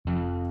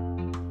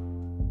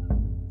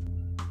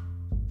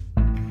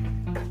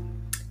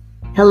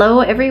Hello,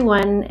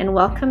 everyone, and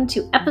welcome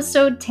to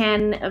episode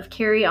 10 of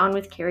Carry On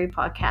with Carrie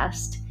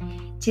podcast.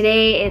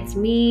 Today, it's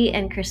me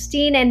and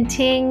Kristine and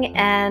Ting,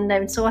 and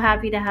I'm so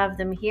happy to have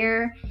them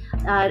here.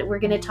 We're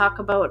going to talk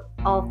about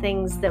all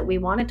things that we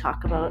want to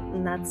talk about,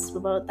 and that's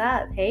about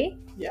that, hey?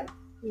 Yeah.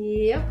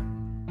 Yep.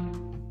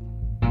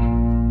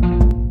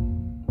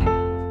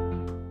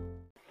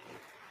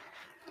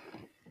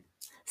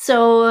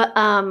 So,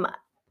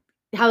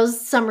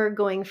 how's summer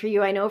going for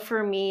you? I know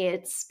for me,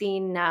 it's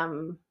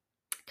been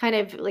kind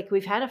of like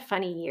we've had a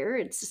funny year.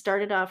 It's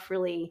started off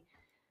really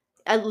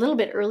a little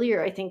bit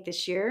earlier, I think,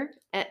 this year,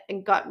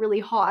 and got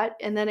really hot,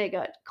 and then it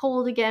got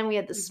cold again. We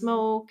had the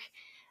smoke.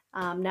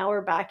 Now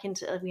we're back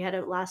into. We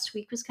had last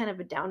week was kind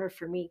of a downer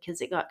for me because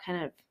it got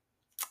kind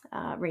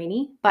of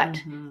rainy, but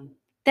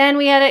then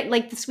we had it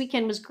like this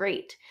weekend was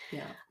great.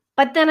 Yeah.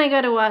 But then I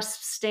got a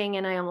wasp sting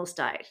and I almost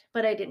died.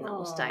 But I didn't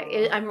almost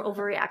die. I'm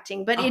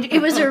overreacting. But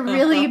it was a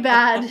really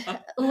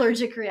bad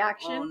allergic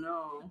reaction. Oh,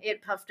 no.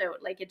 It puffed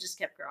out. Like, it just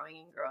kept growing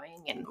and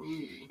growing. And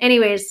Ooh.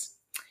 anyways,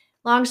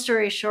 long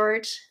story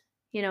short,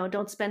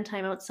 don't spend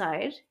time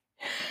outside.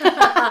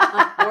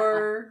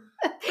 Or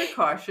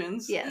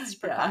precautions. Yes,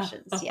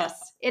 precautions.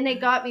 Yes. And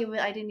it got me.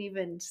 I didn't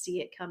even see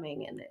it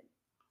coming. And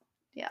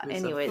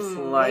anyways,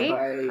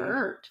 it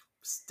hurt.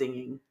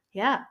 Stinging.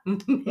 Yeah.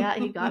 Yeah,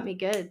 he got me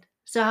good.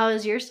 So how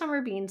has your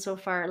summer been so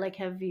far? Like,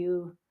 have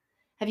you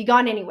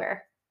gone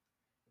anywhere?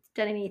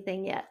 Done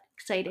anything yet?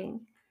 Exciting?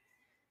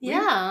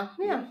 Yeah.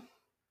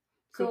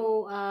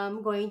 So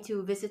I'm going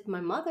to visit my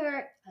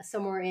mother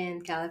somewhere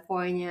in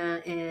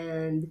California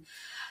and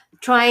we're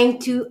planning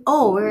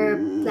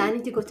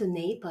to go to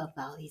Napa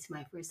Valley. It's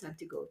my first time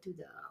to go to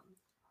the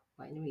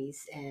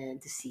wineries and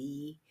to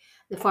see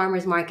the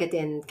farmers market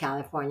in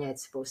California.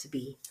 It's supposed to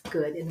be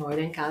good in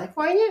Northern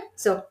California.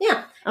 So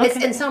yeah, Okay.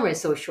 It's in summer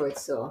it's so short.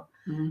 So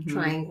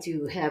trying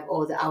to have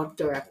all the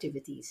outdoor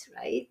activities,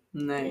 right?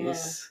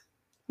 Nice.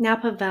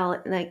 Napa Valley,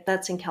 like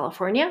that's in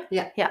California?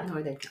 Yeah. Right.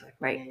 Northern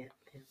California.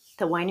 Yeah.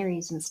 The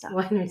wineries and stuff.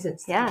 Wineries and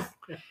stuff.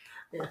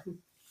 Yeah.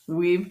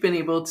 We've been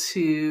able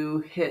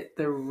to hit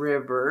the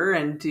river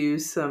and do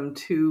some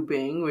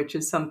tubing, which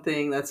is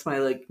something that's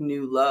my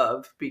new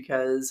love,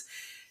 because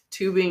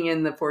tubing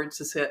in the Fort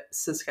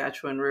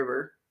Saskatchewan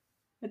River.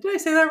 Did I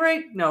say that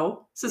right?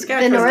 No,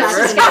 Saskatchewan. The North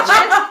River.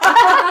 Saskatchewan?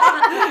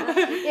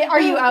 Are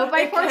you out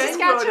by Fort Go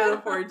Saskatchewan? to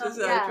the Fort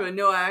Saskatchewan.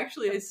 Yeah. No,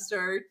 actually, I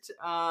start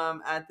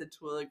at the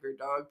Twilliger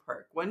Dog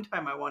Park. One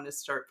time, I want to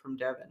start from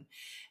Devon,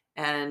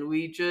 and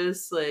we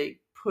just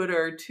put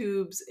our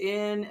tubes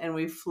in and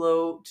we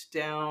float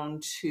down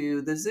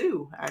to the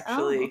zoo,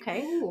 actually. Oh,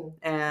 okay.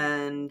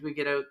 And we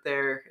get out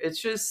there.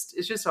 It's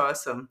just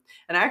awesome.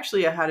 And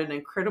actually, I had an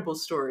incredible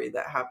story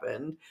that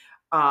happened.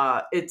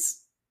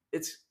 It's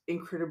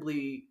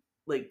incredibly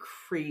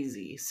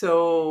crazy.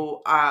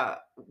 So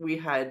we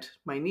had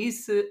my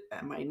niece and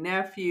my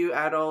nephew,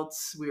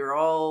 adults. We were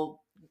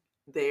all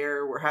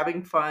there. We're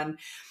having fun.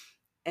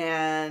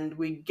 And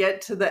we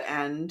get to the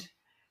end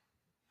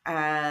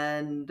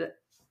and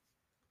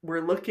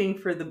we're looking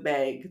for the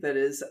bag that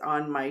is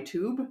on my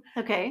tube.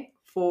 Okay.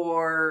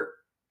 For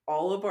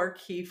all of our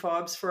key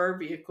fobs for our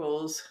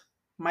vehicles,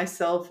 my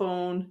cell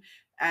phone,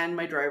 and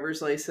my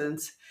driver's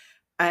license.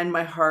 And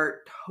my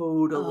heart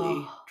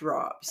totally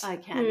drops. I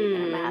can't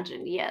even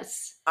imagine.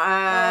 Yes.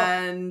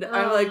 And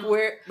I'm like,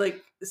 where,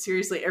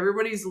 seriously,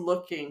 everybody's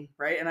looking,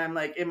 right? And I'm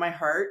like, in my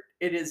heart,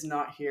 it is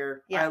not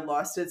here. Yeah. I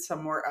lost it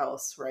somewhere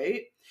else,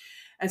 right?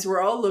 And so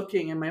we're all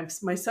looking, and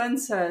my son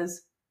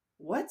says,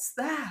 "What's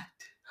that?"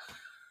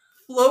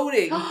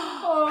 Floating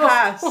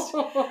past.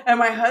 And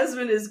my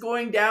husband is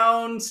going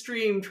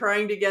downstream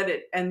trying to get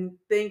it. And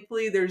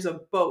thankfully, there's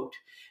a boat.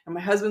 And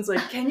my husband's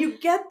like, "Can you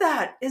get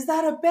that? Is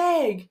that a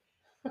bag?"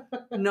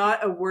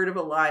 Not a word of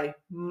a lie.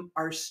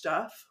 Our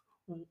stuff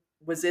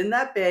was in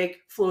that bag,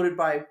 floated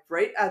by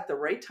right at the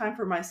right time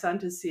for my son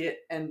to see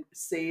it, and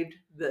saved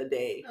the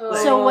day.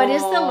 So what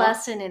is the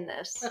lesson in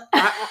this?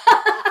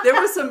 There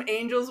was some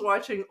angels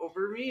watching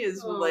over me.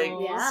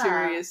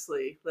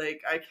 Seriously,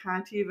 I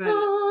can't even.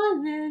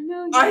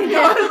 Hallelujah. I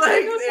know,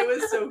 it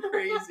was so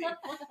crazy.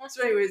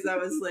 So anyways, that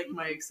was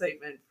my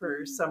excitement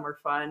for summer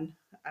fun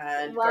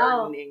and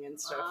gardening and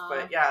stuff.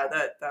 But yeah,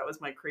 that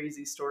was my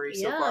crazy story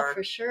so far. Yeah,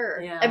 for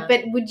sure. Yeah.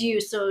 But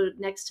so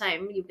next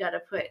time you've got to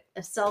put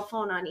a cell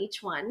phone on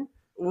each one.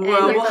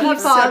 Well, we'll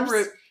have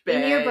separate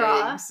bags in your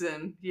bra.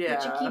 And yeah.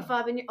 Put your key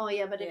fob in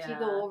your, but if you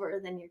go over,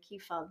 then your key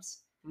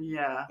fobs.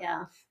 Yeah.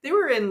 Yeah. They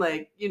were in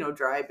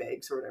dry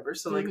bags or whatever.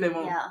 So they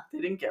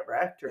didn't get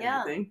wrecked or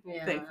anything.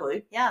 Yeah.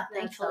 Thankfully. Yeah,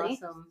 That's thankfully.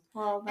 awesome.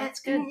 Well,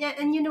 that's good.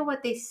 And you know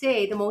what they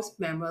say, the most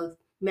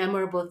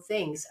memorable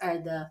things are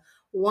the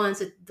ones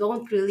that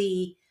don't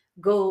really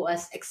go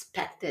as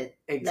expected.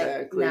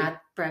 Exactly.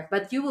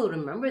 But you will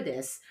remember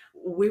this.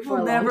 We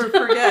will never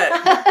forget.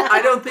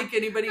 I don't think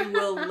anybody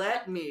will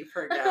let me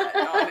forget,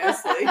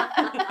 honestly.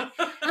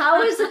 How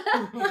was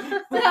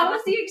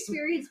the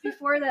experience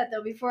before that,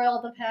 though? Before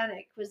all the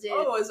panic? Was it?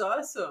 Oh, it was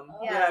awesome.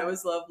 Yeah, it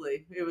was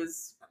lovely. It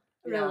was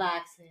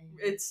relaxing.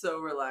 It's so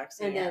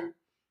relaxing. And then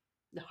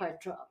The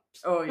heart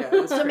drops. Oh yeah,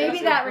 it was So maybe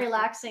crazy. that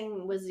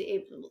relaxing was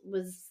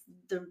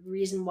the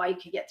reason why you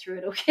could get through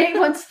it okay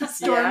once the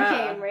storm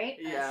came, right?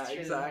 Yeah,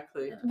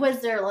 exactly.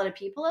 Was there a lot of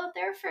people out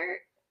there for?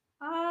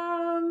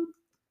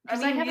 I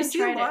mean, you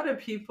see a lot of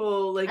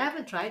people like I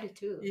haven't tried it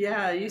too.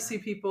 Yeah, you see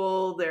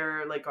people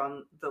they're like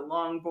on the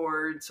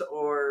longboards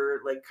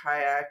or like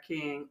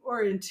kayaking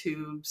or in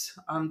tubes.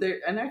 There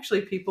and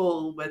actually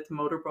people with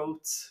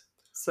motorboats.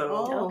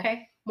 So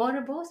Okay.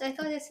 Motorboats? I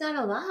thought it's not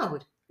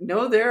allowed.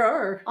 no, there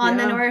are On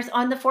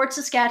the Fort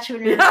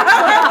Saskatchewan.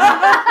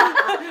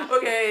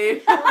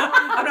 Okay,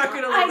 I'm not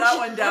gonna leave that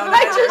one down.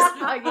 I just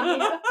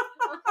hugging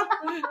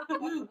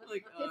you.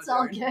 Like, It's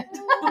all good.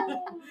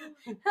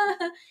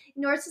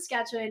 North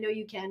Saskatchewan, I know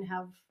you can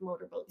have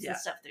motorboats and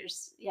stuff.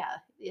 There's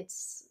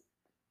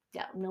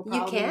no problem.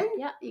 You can?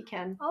 Yeah, you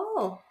can.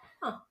 Oh,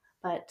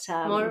 But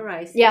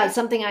motorized. Yeah, it's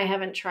something I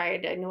haven't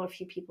tried. I know a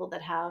few people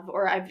that have,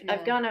 or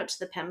I've gone out to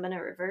the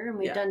Pembina River and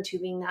we've done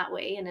tubing that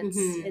way, and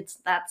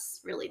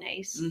that's really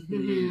nice.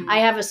 Mm-hmm. I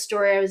have a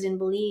story. I was in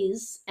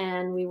Belize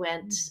and we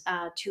went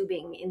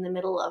tubing in the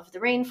middle of the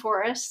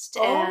rainforest,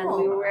 and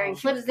we were wearing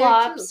flip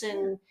flops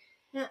and.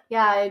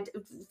 Yeah, I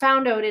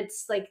found out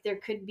it's like there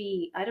could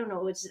be, I don't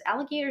know, it's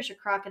alligators or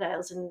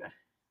crocodiles in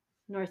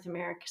North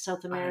America,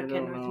 South America,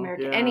 North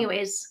America. Yeah.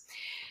 Anyways,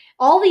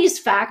 all these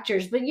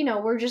factors, but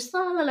we're just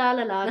la la la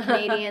la la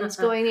Canadians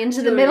going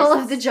into the middle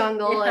of the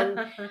jungle, and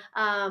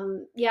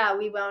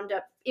we wound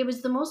up. It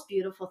was the most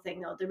beautiful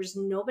thing though. There was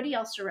nobody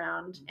else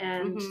around,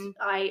 and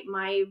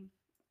my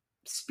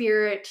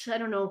spirit, I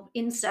don't know,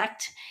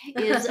 insect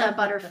is a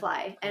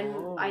butterfly,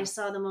 and I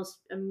saw the most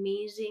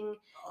amazing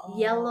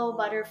yellow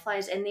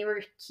butterflies, and they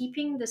were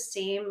keeping the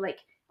same, like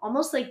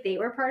almost like they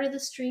were part of the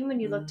stream when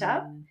you looked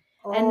up,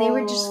 and they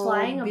were just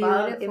flying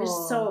above. It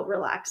was so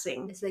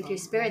relaxing. It's like your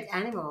spirit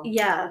animal.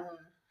 Yeah.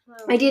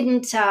 I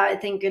didn't,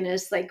 thank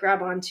goodness, like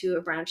grab onto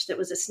a branch that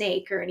was a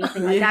snake or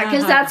anything like that,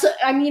 because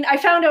I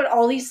found out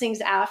all these things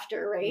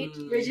after, right?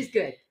 Which is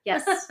good.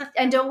 Yes.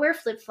 And don't wear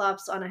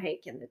flip-flops on a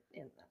hike in the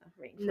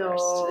rainforest. No,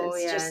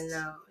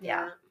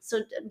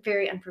 So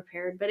very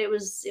unprepared, but it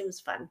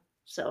was fun.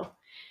 So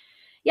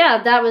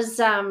yeah, that was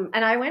and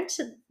I went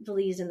to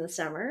Belize in the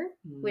summer,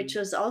 which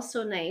was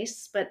also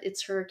nice, but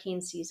it's hurricane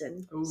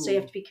season. Ooh. So you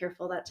have to be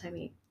careful that time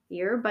of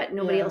year, but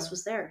nobody else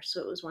was there, so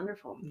it was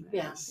wonderful.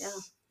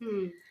 Nice.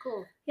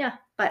 Cool. Yeah,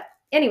 but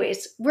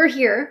anyways, we're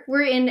here.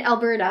 We're in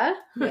Alberta,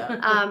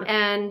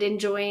 and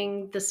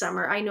enjoying the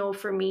summer. I know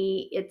for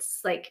me,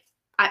 it's like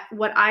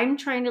what I'm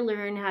trying to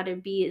learn how to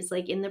be is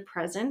like in the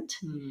present,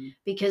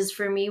 because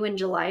for me, when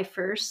July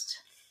 1st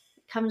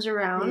comes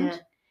around,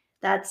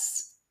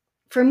 that's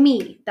for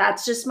me.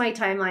 That's just my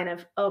timeline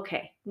of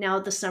okay, now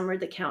the summer,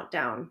 the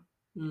countdown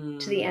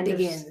to the end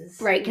begins,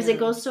 right? Because it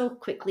goes so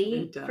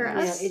quickly for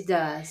us. Yeah, it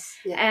does.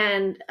 Yeah.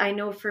 And I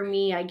know for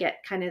me, I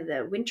get kind of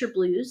the winter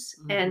blues,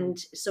 and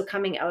so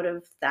coming out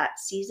of that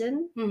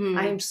season,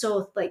 I'm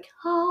so like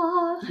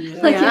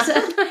you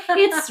said,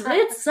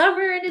 it's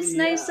summer and it's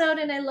nice out,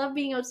 and I love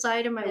being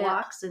outside in my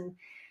walks. And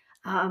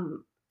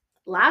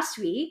last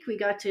week we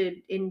got to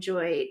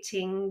enjoy.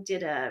 Ting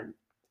did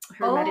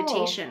her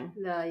meditation,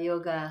 the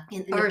yoga,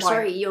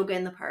 yoga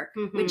in the park,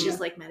 which is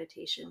like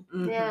meditation.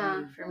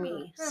 Yeah, for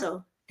me.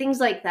 So things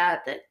like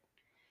that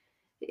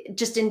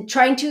just in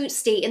trying to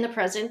stay in the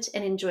present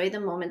and enjoy the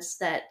moments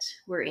that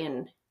we're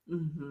in,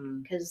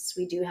 because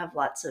we do have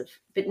lots of.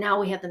 But now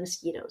we have the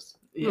mosquitoes.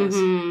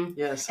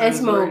 Yes, and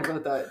smoke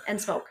about that.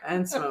 And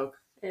smoke.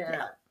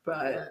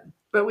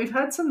 But we've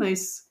had some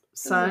nice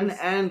sun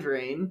and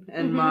rain,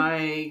 and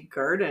my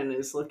garden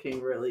is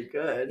looking really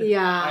good.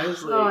 I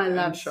was like, I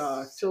love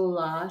shocked. So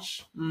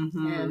lush,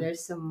 and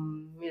there's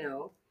some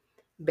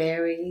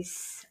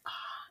berries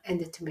and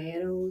the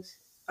tomatoes.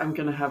 I'm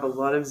gonna have a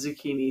lot of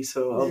zucchini,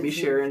 so I'll be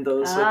sharing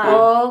those with you.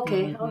 Oh,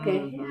 okay,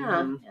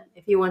 yeah.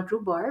 If you want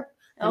rhubarb,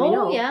 let me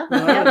know. Yeah.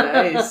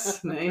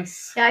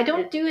 Nice. Yeah, I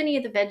don't do any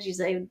of the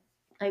veggies.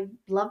 I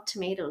love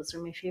tomatoes;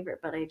 they're my favorite,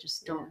 but I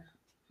just don't.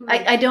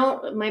 I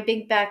don't. My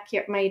big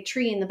backyard, my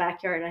tree in the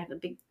backyard. I have a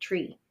big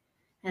tree,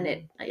 and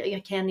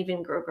I can't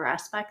even grow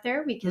grass back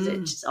there because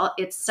it's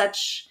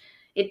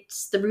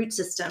the root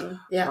system.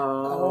 Yeah,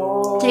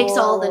 takes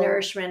all the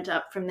nourishment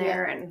up from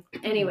there. And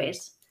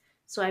anyways,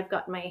 so I've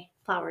got my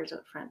flowers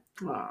out front.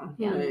 Oh,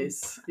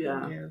 nice.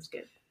 Yeah, it's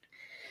good.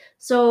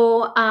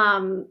 So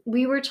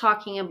we were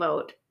talking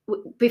about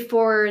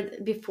before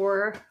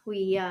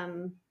we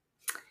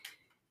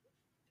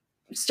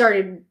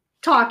started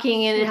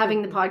talking and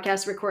having the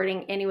podcast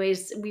recording.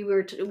 Anyways, we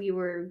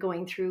were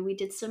going through. We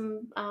did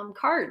some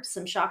cards,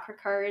 some chakra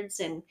cards,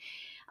 and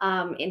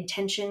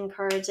intention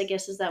cards. I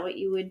guess is that what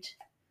you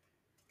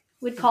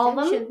would call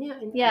them?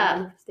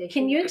 Yeah.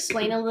 Can you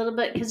explain a little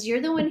bit? Because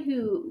you're the one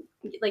who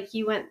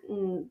you went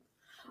and.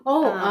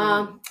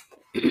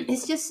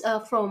 It's just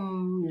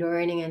from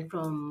learning and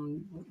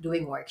from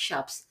doing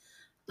workshops.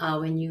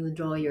 When you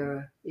draw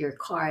your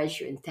cards,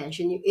 your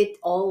intention, it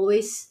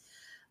always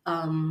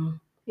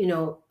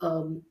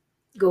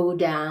go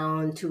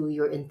down to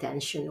your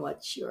intention.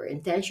 What's your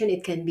intention?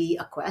 It can be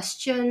a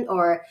question,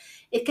 or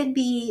it can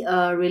be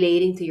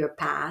relating to your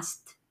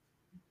past,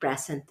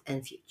 present,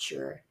 and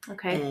future.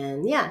 Okay.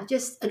 And yeah,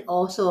 just and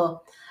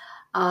also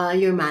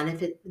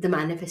the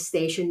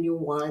manifestation you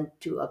want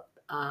to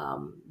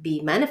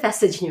be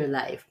manifested in your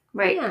life.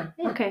 Right. Yeah.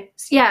 Okay.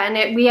 Yeah,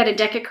 and we had a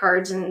deck of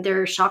cards, and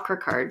they're chakra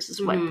cards,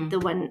 is what Mhm. the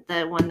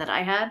one that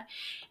I had,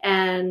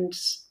 and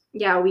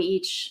yeah, we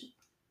each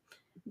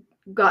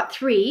got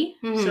 3.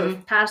 So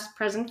past,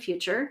 present,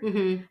 future,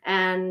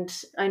 and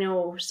I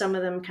know some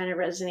of them kind of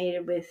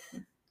resonated with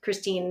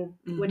Kristine.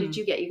 What did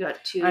you get? You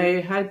got 2. I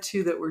had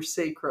 2 that were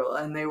sacral,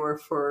 and they were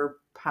for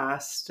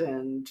past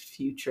and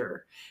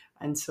future.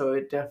 And so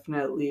it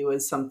definitely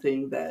was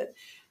something that,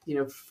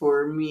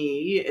 for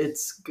me,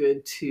 it's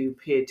good to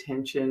pay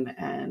attention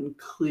and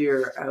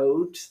clear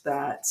out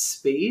that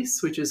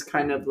space, which is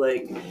kind of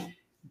like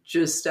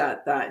just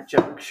at that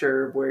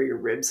juncture where your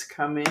ribs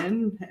come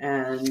in.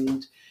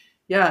 And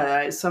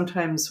yeah,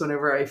 sometimes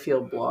whenever I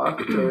feel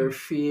blocked or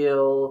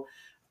feel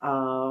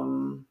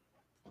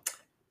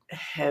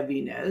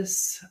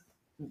heaviness,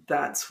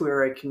 that's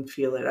where I can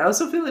feel it. I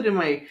also feel it in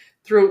my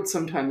throat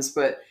sometimes,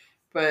 but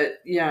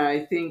yeah,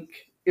 I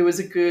think it was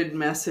a good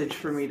message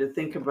for me to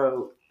think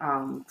about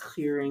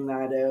clearing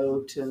that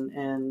out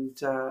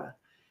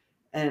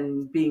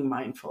and being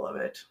mindful of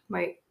it.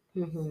 Right.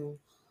 Mm-hmm.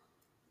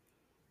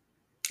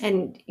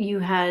 And you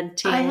had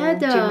Ting. I had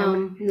do you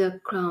remember? the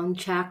crown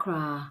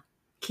chakra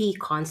key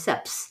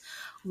concepts,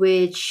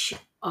 which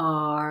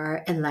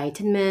are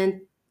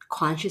enlightenment,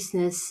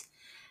 consciousness,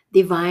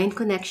 divine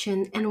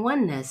connection, and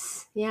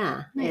oneness.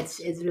 Yeah, Nice.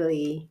 it's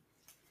really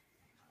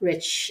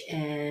rich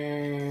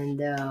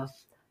and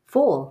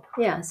full.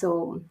 Yeah,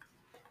 so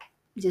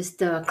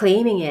just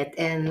claiming it,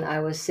 and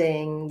I was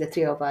saying the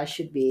 3 of us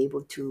should be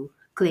able to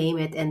claim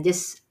it and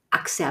just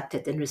accept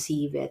it and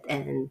receive it,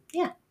 and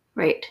yeah.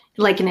 Right.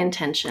 Like an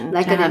intention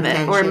Like to an have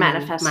it, or a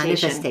intention,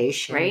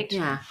 manifestation. Right?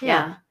 Yeah.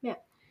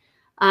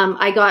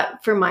 I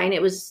got, for mine,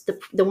 it was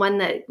the one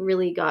that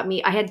really got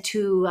me. I had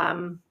 2,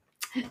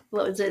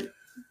 what was it?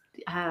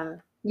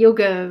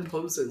 Yoga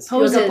Poses.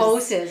 Yoga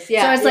poses.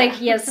 Yeah. So I was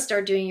like, yes,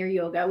 start doing your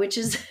yoga, which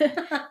is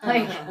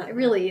like,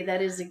 really,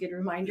 that is a good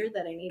reminder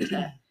that I need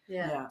to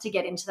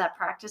get into that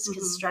practice,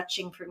 because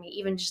stretching for me,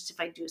 even just if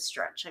I do a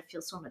stretch, I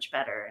feel so much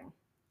better. And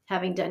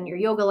having done your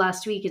yoga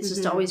last week, it's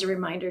just always a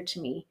reminder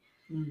to me.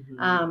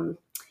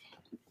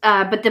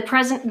 But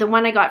the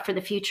one I got for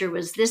the future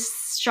was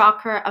this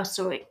chakra. Oh,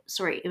 sorry,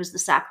 it was the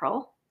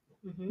sacral.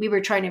 We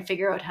were trying to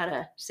figure out how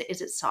to say,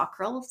 is it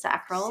sacral?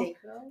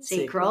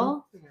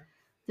 Yeah.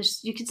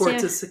 You could Fort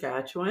say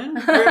Saskatchewan,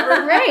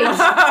 right,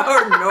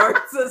 or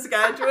North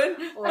Saskatchewan,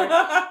 or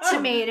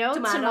tomato.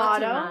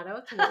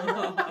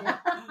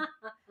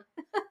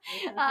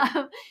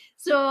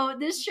 So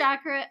this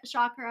chakra,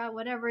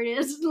 whatever it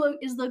is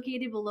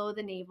located below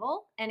the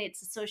navel, and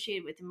it's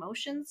associated with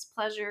emotions,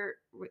 pleasure,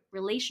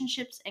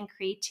 relationships, and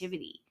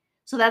creativity.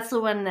 So that's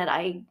the one that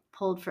I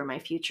pulled for my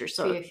future.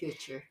 So for your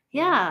future.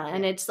 Yeah,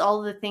 and it's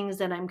all the things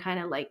that I'm kind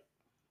of like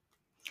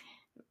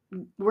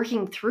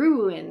working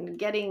through and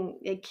getting,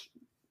 like,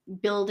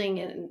 building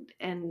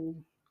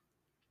and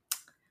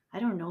I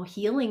don't know,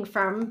 healing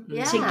from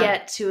to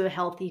get to a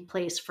healthy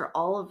place for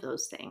all of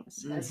those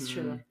things. That's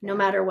true. No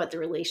matter what the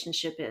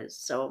relationship is.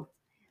 So,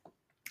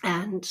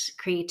 and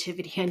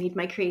creativity, I need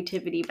my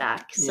creativity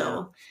back.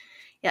 So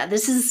yeah,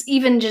 this is,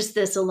 even just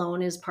this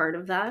alone is part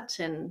of that,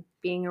 and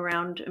being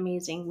around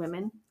amazing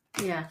women.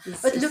 Yeah.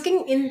 But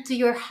looking into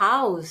your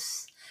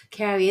house,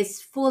 Carrie,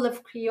 it's full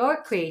of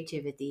your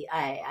creativity.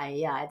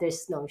 Yeah,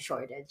 there's no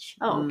shortage.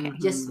 Oh, okay.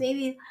 Just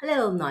maybe a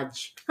little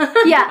nudge.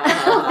 Yeah.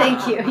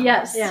 Thank you.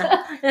 Yes.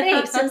 Yeah.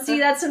 Thanks. And see,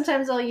 that's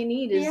sometimes all you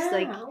need is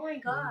like, oh my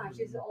gosh,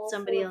 it's all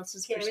somebody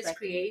else's Carrie's perspective.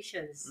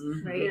 creations.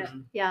 Right.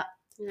 Yeah.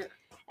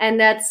 And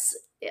that's,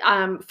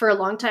 for a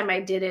long time I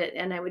did it,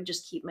 and I would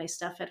just keep my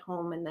stuff at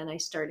home, and then I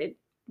started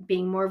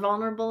being more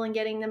vulnerable and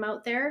getting them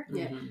out there.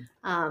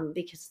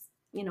 Because,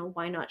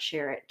 why not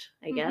share it,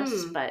 I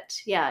guess. But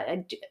yeah,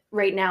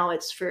 right now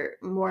it's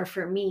more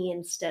for me,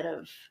 instead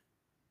of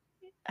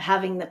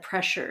having the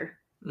pressure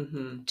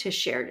to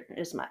share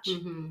as much.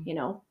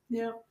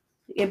 Yeah,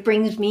 it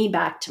brings me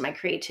back to my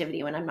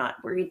creativity when I'm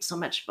not worried so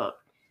much about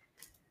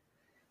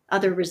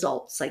other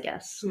results, I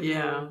guess.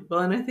 Yeah. Well,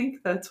 and I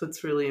think that's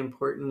what's really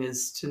important,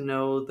 is to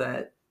know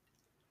that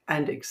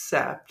and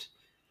accept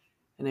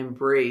and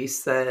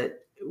embrace that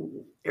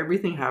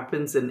everything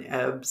happens in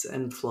ebbs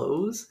and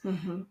flows.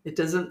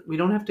 We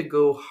don't have to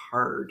go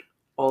hard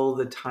all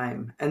the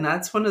time. And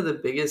that's one of the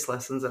biggest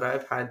lessons that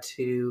I've had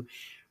to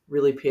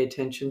really pay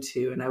attention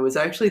to. And I was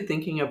actually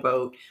thinking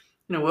about,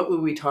 what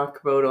would we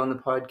talk about on the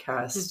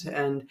podcast?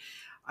 And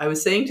I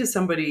was saying to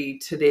somebody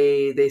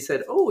today, they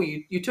said, "Oh,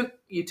 you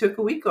took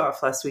a week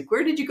off last week.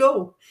 Where did you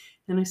go?"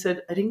 And I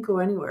said, "I didn't go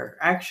anywhere,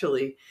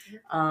 actually."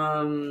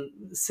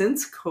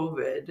 Since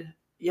COVID,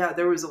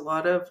 there was a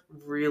lot of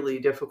really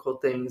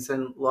difficult things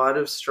and a lot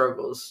of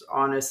struggles,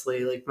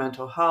 honestly, like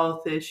mental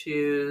health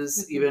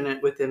issues, even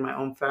within my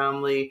own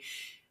family,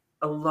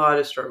 a lot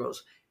of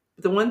struggles.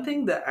 the one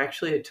thing that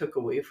actually I took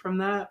away from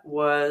that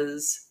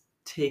was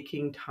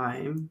taking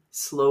time,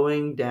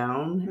 slowing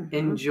down,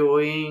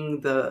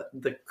 enjoying the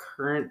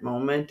current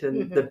moment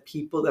and the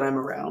people that I'm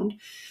around.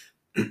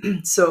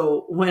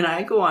 So when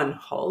I go on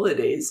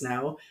holidays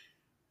now,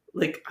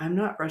 like, I'm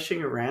not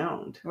rushing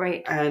around.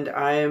 Right. And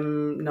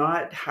I'm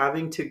not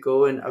having to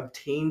go and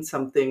obtain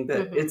something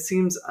that it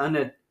seems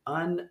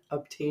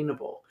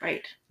unobtainable.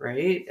 Right.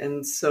 Right.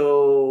 And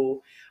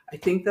so I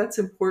think that's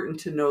important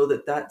to know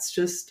that that's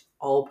just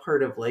all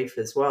part of life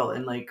as well.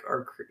 And like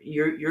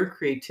your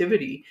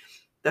creativity,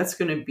 that's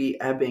going to be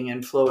ebbing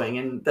and flowing.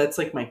 And that's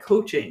like my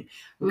coaching.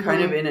 I'm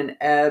kind of in an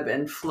ebb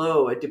and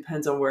flow. It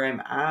depends on where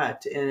I'm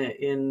at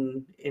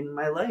in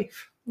my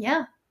life.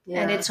 Yeah.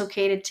 Yeah. And it's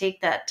okay to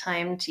take that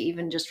time to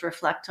even just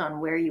reflect on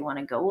where you want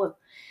to go.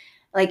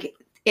 Like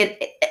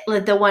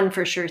the one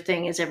for sure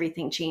thing is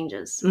everything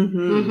changes.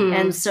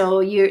 And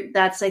so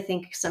that's, I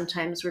think,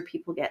 sometimes where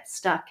people get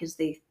stuck is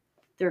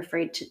they're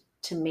afraid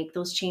to make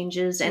those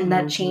changes. And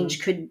that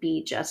change could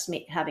be just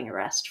having a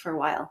rest for a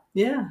while.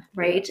 Yeah.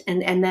 Right.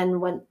 And then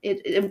when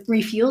it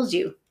refuels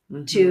you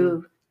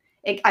to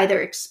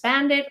either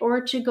expand it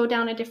or to go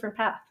down a different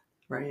path.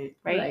 Right.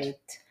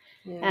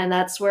 Yeah. And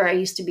that's where I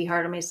used to be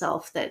hard on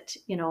myself that,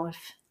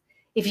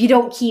 if you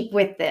don't keep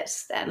with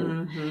this,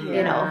 then,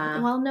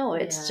 well, no,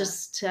 it's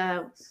just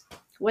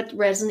what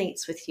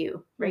resonates with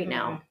you right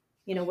now.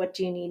 What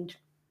do you need?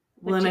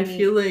 Well, and I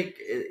feel like,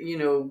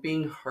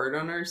 being hard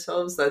on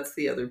ourselves, that's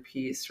the other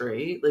piece,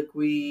 right? Like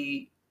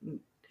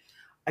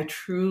I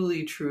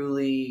truly,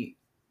 truly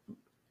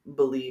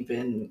believe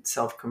in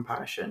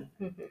self-compassion.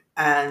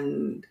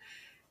 And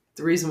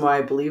the reason why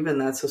I believe in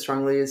that so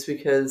strongly is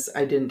because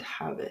I didn't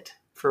have it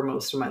for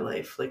most of my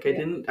life. Like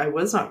I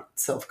was not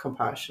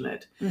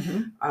self-compassionate.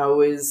 I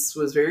always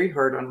was very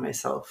hard on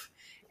myself.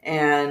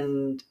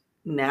 And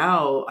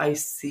now I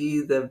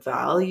see the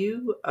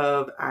value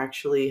of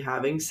actually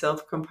having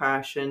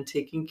self-compassion,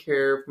 taking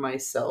care of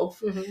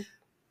myself,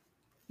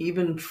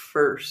 even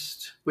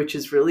first, which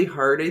is really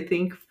hard, I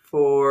think,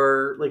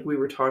 for, like we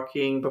were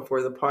talking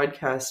before the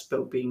podcast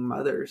about being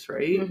mothers,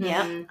 right?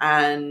 Yeah.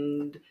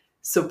 And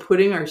so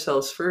putting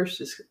ourselves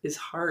first is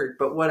hard.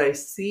 But what I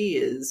see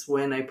is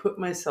when I put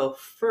myself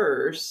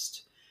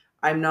first,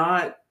 I'm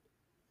not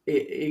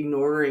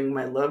ignoring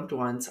my loved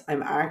ones.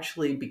 I'm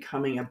actually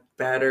becoming a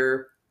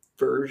better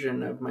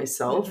version of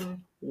myself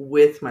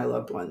with my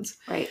loved ones.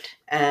 Right.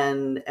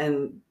 And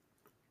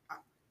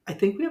I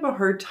think we have a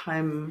hard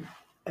time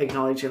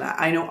acknowledging that.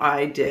 I know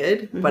I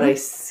did, but I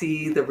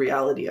see the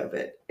reality of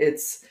it.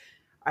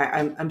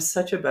 I'm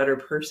such a better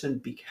person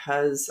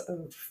because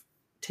of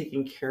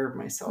taking care of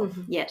myself.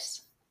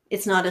 Yes.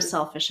 It's not a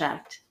selfish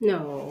act.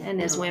 No.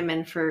 And as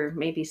women for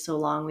maybe so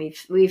long,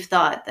 we've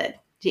thought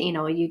that,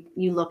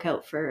 you look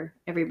out for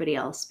everybody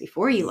else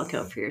before you look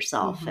out for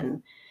yourself.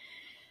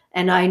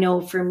 And I know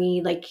for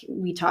me, like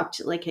we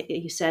talked, like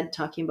you said,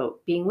 talking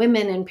about being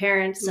women and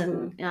parents.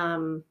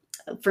 And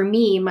for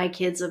me, my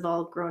kids have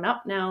all grown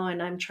up now,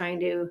 and I'm trying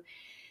to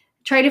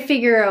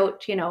figure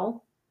out,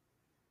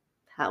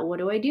 what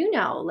do I do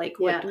now? Like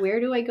where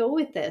do I go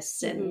with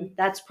this? And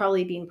that's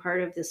probably been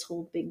part of this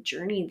whole big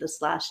journey this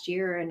last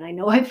year. And I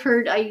know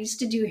I used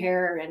to do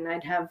hair, and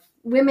I'd have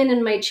women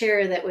in my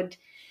chair that would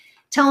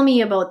tell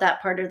me about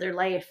that part of their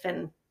life.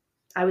 And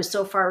I was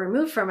so far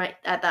removed from it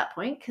at that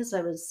point because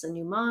I was a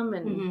new mom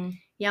and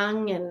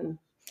young.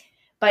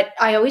 But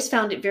I always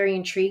found it very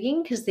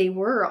intriguing because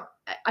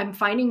I'm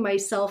finding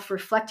myself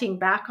reflecting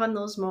back on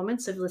those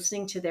moments of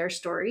listening to their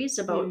stories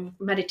about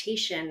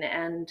meditation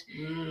and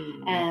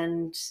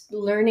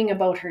learning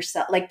about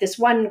herself. Like this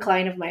one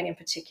client of mine in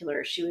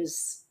particular, she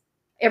was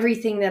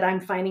everything that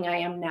I'm finding I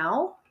am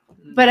now.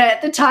 But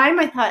at the time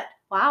I thought,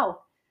 wow,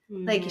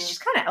 like she's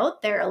kind of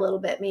out there a little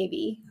bit,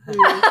 maybe,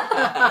 because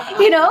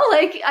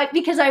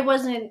I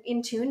wasn't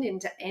in tuned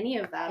into any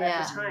of that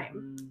at the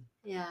time.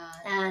 Yeah.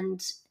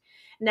 And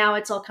now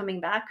it's all coming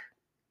back.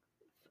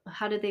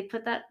 How did they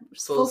put that?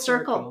 Full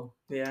circle.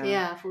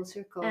 Yeah. Full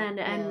circle.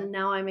 And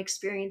now I'm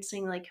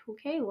experiencing like,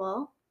 okay,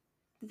 well,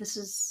 this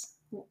is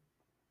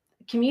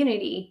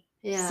community,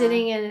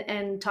 sitting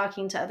and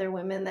talking to other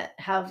women that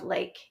have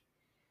like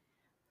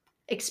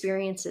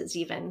experiences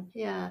even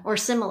or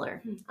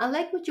similar. I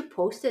like what you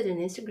posted on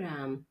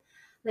Instagram,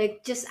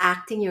 like just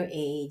acting your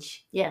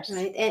age. Yes.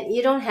 Right. And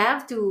you don't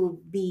have to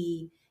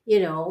be,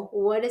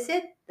 what is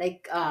it?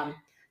 Like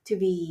to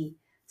be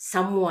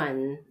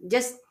someone,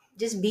 just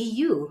be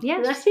you.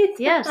 Yes. Right?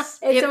 Yes.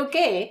 It's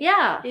okay.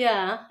 Yeah.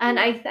 Yeah. And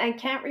I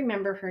can't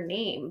remember her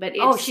name, but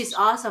she's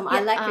awesome.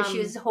 I like her.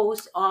 She's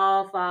host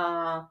of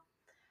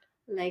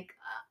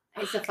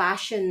it's a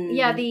fashion.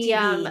 Yeah, the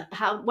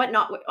TV. what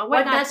not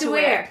to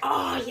wear.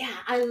 Oh yeah,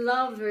 I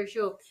love her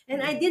show,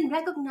 and I didn't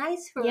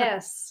recognize her.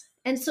 Yes,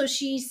 and so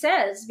she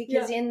says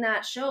because in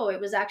that show it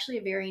was actually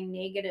a very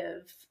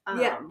negative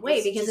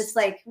way because it's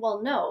like,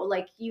 well, no,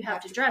 like you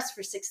have to dress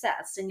for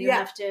success, and you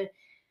have to.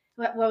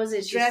 What was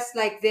it? Dress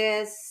like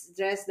this.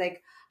 Dress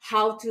like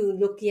how to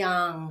look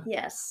young.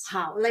 Yes.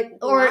 How like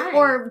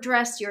or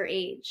dress your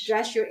age.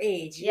 Dress your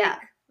age. Yeah.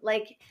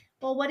 Like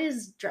well, what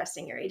is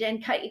dressing your age?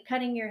 And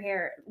cutting your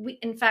hair.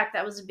 In fact,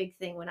 that was a big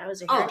thing when I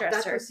was a Oh,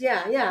 hairdresser. that was,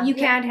 yeah. You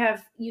can't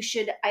have, you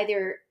should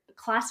either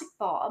classic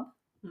bob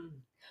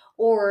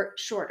or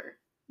shorter.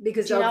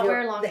 Because do of not your,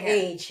 wear long the hair.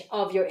 age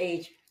of your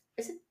age.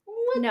 I said,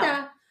 what No.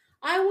 the?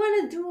 I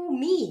want to do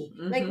me.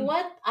 Like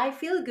what? I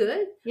feel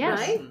good, Yes.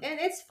 right? And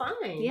it's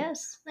fine.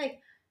 Yes. Like,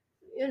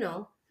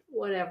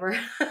 whatever.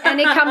 And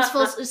it comes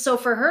full. So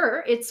for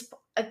her, it's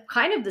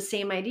kind of the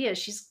same idea.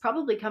 She's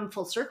probably come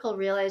full circle,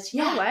 realized,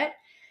 you know what?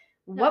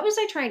 What was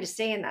I trying to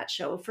say in that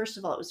show? First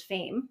of all, it was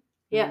fame.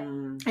 Yeah.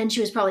 And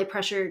she was probably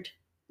pressured,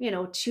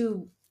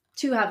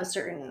 to have a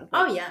certain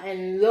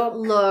and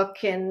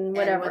look and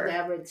whatever.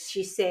 And whatever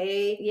she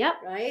say. Yep.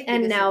 Right.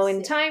 And because now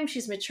in time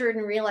she's matured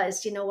and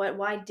realized, you know what,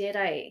 why did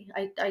I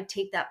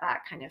take that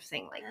back kind of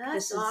thing. Like that's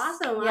this is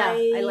awesome.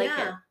 I like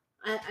it.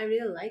 I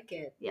really like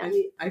it. Yeah.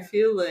 I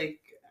feel like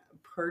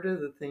part of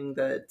the thing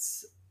that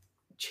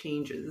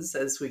changes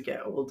as we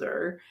get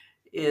older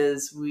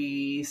is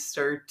we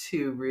start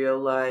to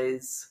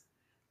realize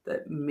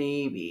that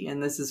maybe,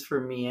 and this is for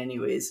me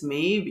anyways,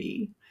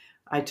 maybe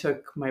I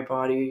took my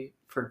body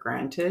for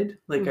granted.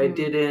 Like I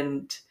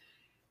didn't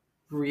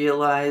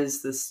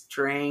realize the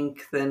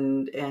strength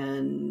and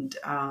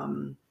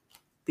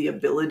the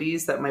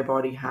abilities that my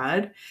body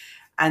had.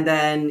 And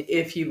then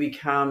if you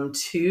become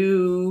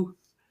too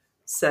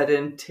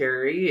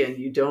sedentary and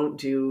you don't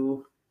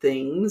do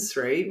things,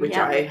 right, which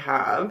I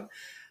have,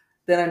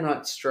 then I'm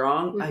not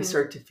strong. I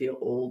start to feel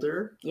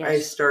older. Yes. I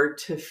start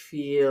to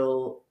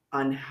feel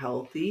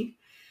unhealthy.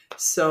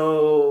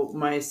 So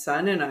my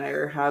son and I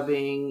are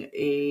having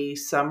a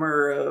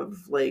summer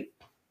of like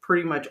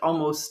pretty much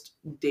almost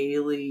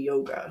daily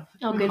yoga,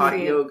 hot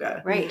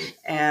yoga. Right.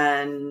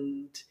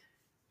 And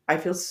I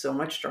feel so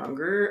much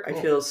stronger. I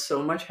feel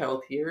so much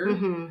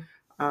healthier.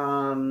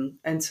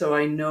 And so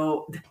I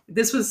know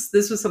this was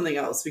something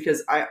else,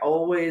 because I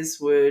always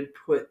would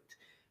put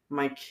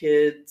my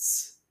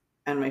kids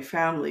and my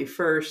family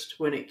first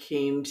when it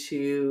came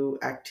to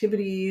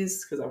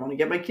activities, because I want to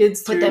get my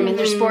kids put them in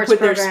their sports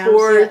their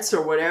sports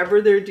or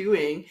whatever they're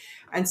doing.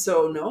 And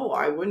so no,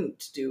 I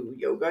wouldn't do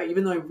yoga,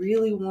 even though I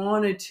really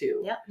wanted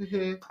to.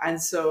 Yeah.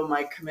 And so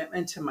my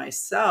commitment to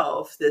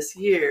myself this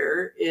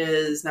year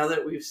is, now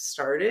that we've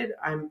started,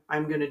 I'm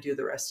going to do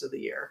the rest of the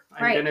year.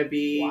 I'm going to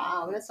be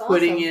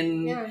putting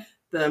in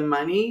the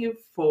money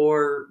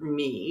for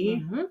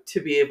me to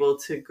be able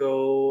to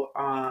go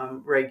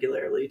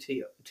regularly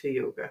to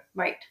yoga.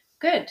 Right.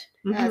 Good.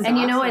 And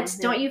awesome.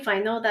 Don't you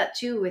find though that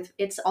too,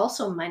 it's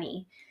also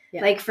money.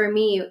 Yeah. Like for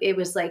me, it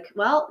was like,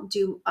 well,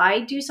 do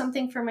I do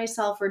something for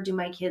myself, or do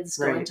my kids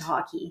go into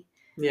hockey?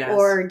 Yes.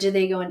 Or do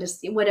they go into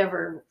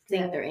whatever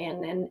thing they're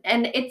in?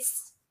 And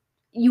it's,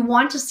 you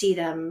want to see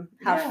them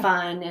have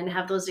fun and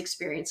have those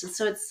experiences.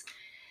 So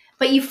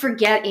but you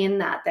forget in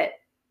that,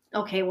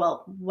 okay,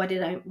 well, what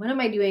am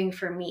I doing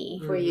for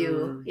me? For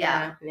you.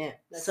 Yeah.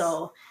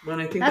 So when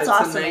I think that's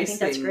awesome. A nice I think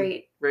that's thing,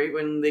 great. Right?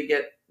 When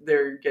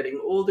they're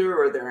getting older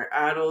or they're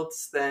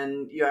adults,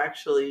 then you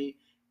actually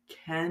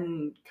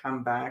can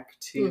come back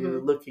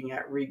to looking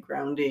at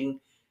regrounding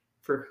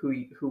for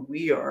who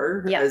we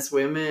are as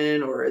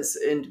women or as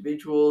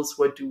individuals.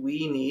 What do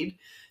we need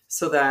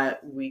so that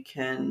we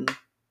can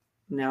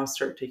now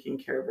start taking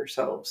care of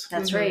ourselves?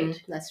 That's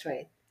right. That's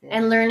right. Yeah.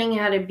 And learning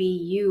how to be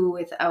you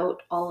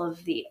without all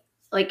of the,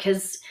 like,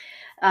 because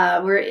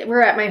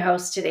we're at my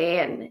house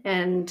today,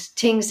 and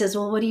Ting says,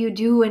 well, what do you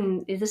do?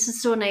 And this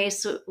is so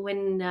nice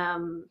when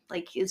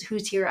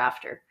who's here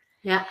after?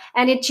 Yeah.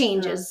 And it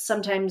changes.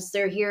 Sometimes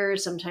they're here,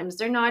 sometimes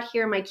they're not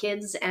here, my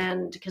kids,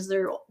 and because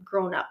they're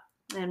grown up,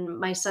 and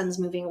my son's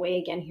moving away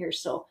again here.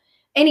 So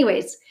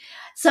anyways,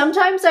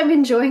 sometimes I'm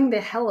enjoying the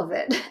hell of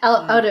it,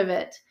 out of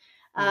it.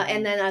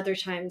 And then other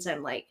times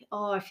I'm like,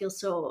 oh, I feel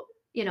so,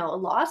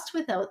 lost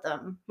without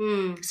them.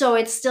 So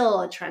it's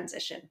still a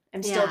transition.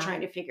 I'm still trying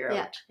to figure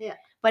out. Yeah.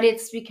 But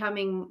it's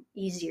becoming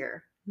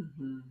easier,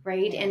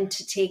 right? Yeah. And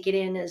to take it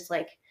in as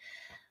like,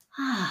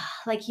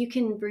 like you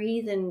can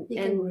breathe and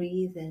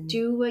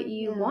do what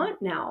you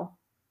want now,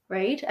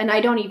 right? And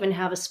I don't even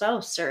have a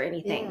spouse or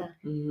anything.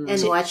 Yeah.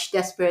 And watch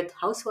Desperate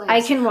Housewives.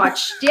 I can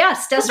watch,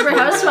 Desperate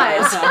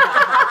Housewives.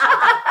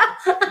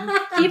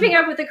 Keeping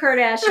Up with the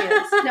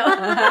Kardashians. No.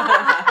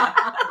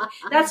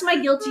 That's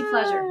my guilty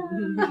pleasure.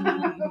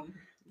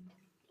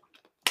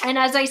 And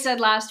as I said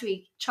last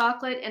week,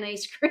 chocolate and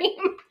ice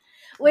cream,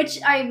 which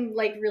I'm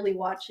like really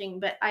watching.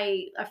 But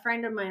a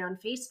friend of mine on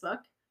Facebook,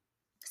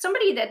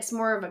 somebody that's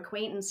more of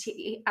acquaintance,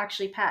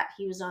 Pat,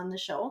 he was on the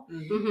show,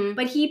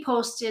 but he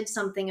posted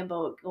something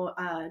about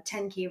a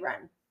 10K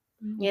run.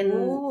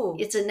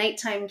 It's a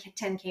nighttime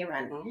 10K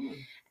run.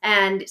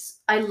 And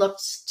I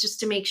looked just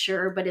to make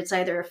sure, but it's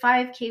either a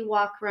 5K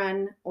walk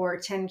run or a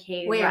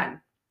 10K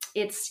run.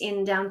 It's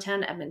in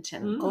downtown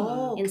Edmonton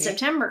in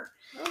September.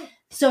 Oh.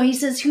 So he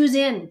says, who's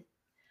in?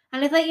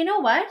 And I thought, you know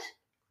what?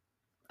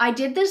 I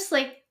did this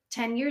like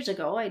 10 years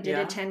ago. I did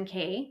a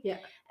 10K. Yeah.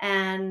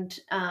 And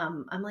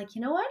I'm like,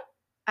 you know what?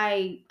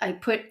 I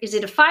put, is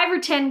it a 5 or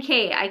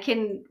 10K? I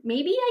can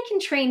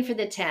train for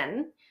the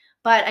 10,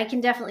 but I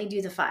can definitely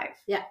do the 5.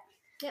 Yeah.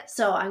 Yeah.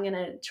 So I'm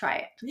gonna try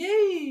it.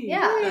 Yay!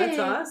 Yeah. That's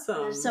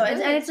awesome. So and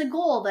it's a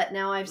goal that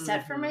now I've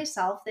set for Mhm.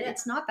 myself that Yeah.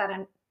 it's not that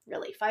I'm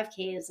really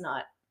 5K is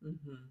not.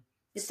 Mhm.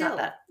 It's Still, not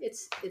that.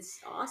 it's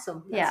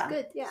awesome. That's Yeah.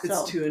 good. Yeah. It's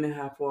So-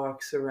 2.5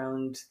 walks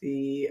around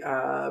the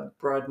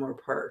Broadmoor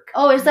Park.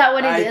 Oh, is that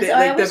what it I is? think, Oh, I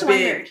like always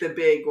wondered. the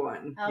big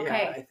one.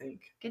 Okay. Yeah, I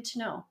think. Good to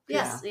know.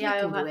 Yes, Yeah,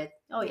 you can do it.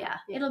 Oh yeah,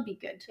 it'll be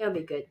good. It'll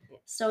be good. Yeah.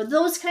 So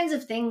those kinds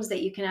of things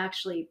that you can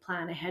actually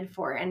plan ahead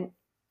for, and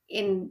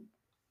in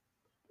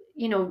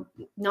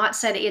not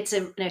said it's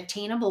an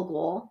attainable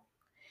goal.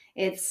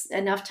 It's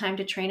enough time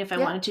to train if I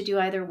wanted to do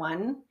either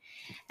one,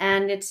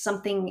 and it's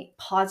something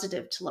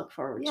positive to look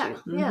forward Yeah,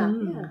 to. yeah,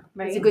 Mhm. yeah.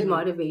 Right? It's a good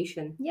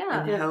motivation.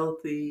 Yeah. And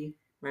healthy,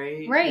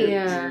 right? Right.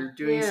 You're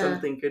doing Yeah.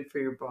 something good for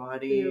your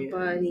body. For your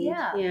body.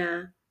 Yeah.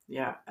 Yeah.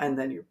 Yeah, and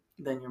then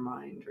your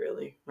mind,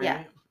 really, right?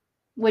 Yeah.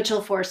 Which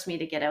will force me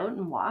to get out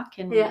and walk,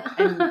 and Yeah.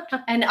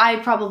 and I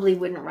probably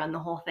wouldn't run the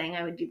whole thing.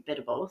 I would do a bit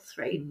of both,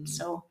 right? Mhm.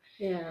 So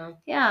Yeah.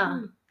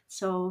 yeah.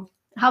 So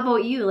how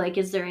about you? Like,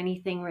 is there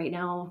anything right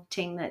now,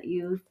 Ting, that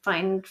you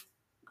find?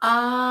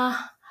 I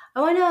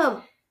want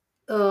to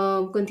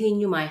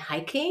continue my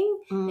hiking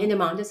in the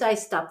mountains. I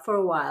stopped for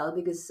a while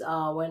because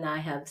when I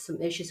have some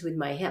issues with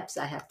my hips,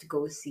 I have to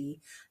go see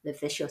the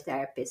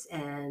physiotherapist.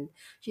 And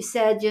she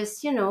said,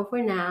 just,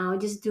 for now,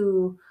 just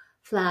do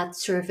flat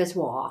surface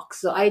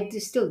walks. So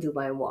still do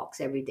my walks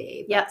every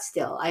day. But Yeah.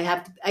 still,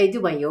 I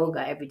do my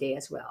yoga every day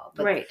as well.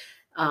 But Right.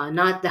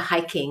 not the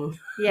hiking.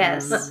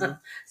 Yes. Mhm.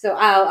 So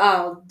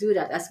I'll do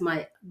that as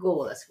my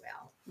goal as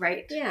well.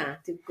 Right. Yeah,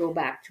 to go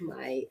back to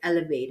my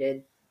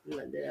elevated.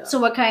 So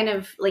what kind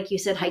of, like you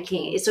said,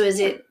 hiking? So is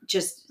it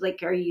just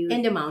like, are you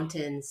In the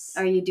mountains.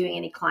 Are you doing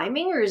any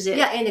climbing, or is it?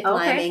 Yeah, in the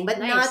climbing, but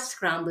nice. not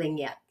scrambling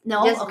yet.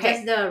 No, Just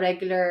the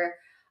regular.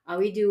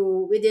 We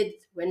did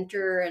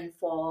winter and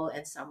fall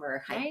and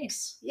summer hikes.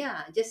 Nice.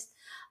 Yeah, just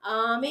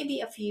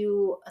maybe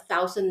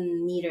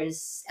 1,000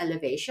 meters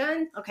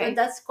elevation. Okay. So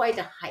that's quite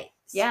a height.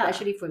 Yeah.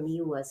 Especially for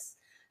me was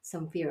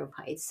some fear of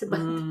heights, but,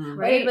 Mm.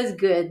 but it was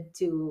good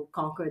to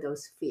conquer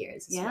those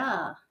fears as Yeah.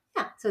 well.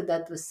 Yeah, so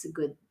that was a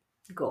good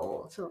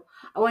goal. So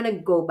I want to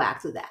go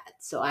back to that.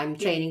 So I'm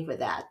training for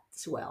that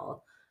as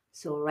well.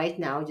 So right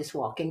now, just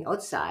walking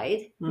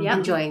outside, Yeah.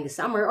 enjoying the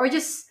summer, or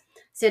just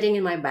sitting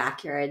in my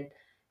backyard,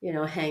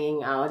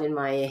 hanging out in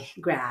my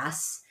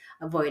grass,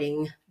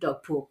 avoiding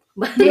dog poop.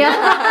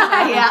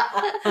 Yeah.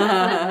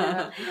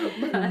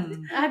 But-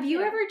 Have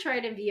you ever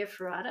tried a via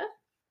ferrata?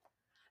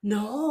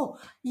 no,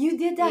 you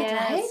did that,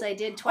 Yes, right? I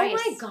did twice.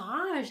 Oh my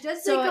gosh,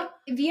 that's So like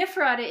via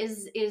ferrata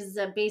is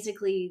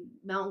basically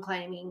mountain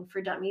climbing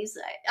for dummies.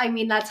 I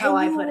mean, that's how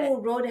I put it. You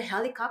rode a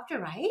helicopter,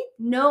 right?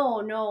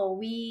 No,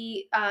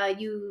 we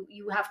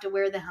you have to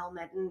wear the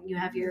helmet, and you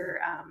have your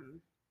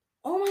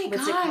Oh my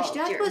What's it gosh, called,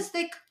 that dear? was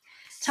like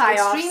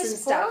tie-offs extreme and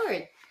stuff.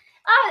 sport.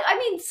 I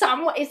mean,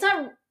 somewhat. It's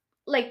not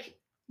like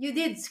You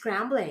did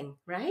scrambling,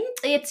 right?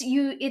 it's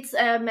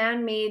a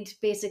man-made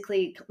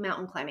basically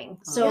mountain climbing.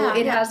 So Yeah,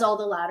 it yeah. has all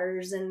the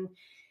ladders and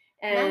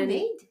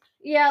Man-made.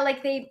 yeah,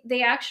 like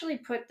they actually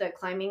put the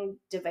climbing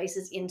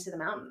devices into the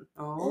mountain.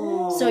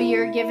 Oh. So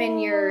you're given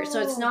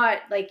so it's not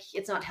like,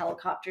 it's not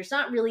helicopter. It's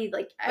not really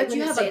like, I But you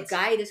wouldn't have say a it's-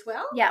 guide as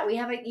well? Yeah, you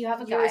have a You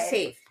were guide.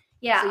 safe.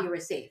 Yeah. So you were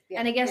safe. Yeah.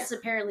 And I guess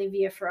apparently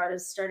Via Ferrata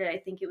started, I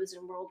think it was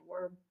in World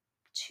War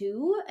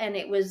II, and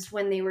it was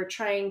when they were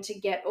trying to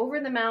get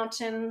over the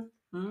mountain.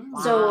 Mm.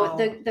 So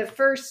Wow. the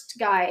first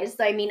guys,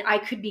 I mean, I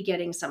could be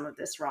getting some of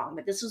this wrong,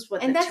 but this is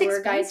what And the that's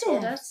tour guide told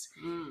expensive. us.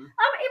 Mm.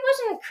 It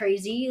wasn't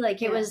crazy.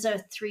 Like, it Yeah. was a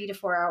 3 to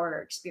 4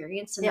 hour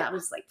experience, and Yeah. that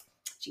was like,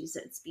 geez,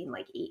 it's been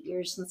like 8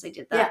 years since I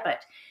did that.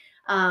 But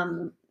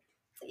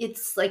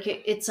it's like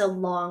it's a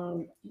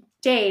long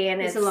day,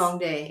 and It's a long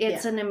day.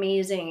 It's an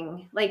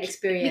amazing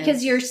Experience.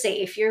 because you're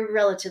safe. You're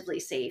relatively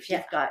safe. Yeah.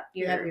 You've got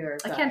You have your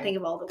I guide. can't think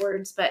of all the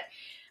words, but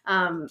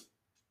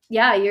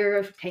yeah,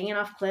 you're hanging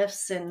off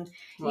cliffs, and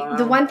Wow.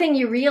 the one thing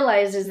you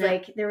realize is Yeah.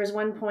 like, there was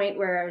one point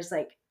where I was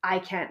like, I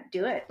can't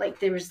do it. Like,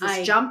 there was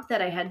this jump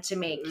that I had to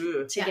make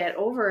Ugh. to get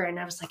over, and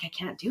I was like, I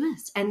can't do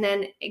this. And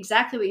then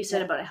exactly what you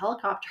said about a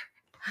helicopter.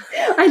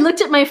 I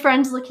looked at my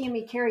friends looking at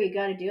me, Carrie, you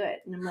got to do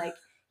it. And I'm like,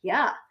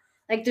 yeah.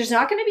 Like, there's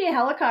not going to be a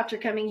helicopter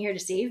coming here to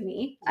save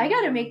me. I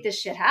got to make this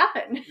shit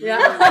happen.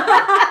 Yeah.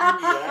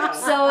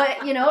 So,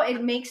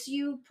 it makes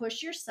you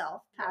push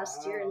yourself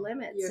past your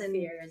limits Your and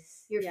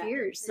fears. your Yeah.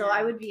 fears. So Yeah.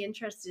 I would be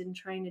interested in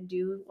trying to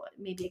do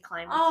maybe a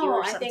climb with you Oh,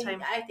 or I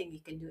sometime. think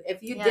you can do it.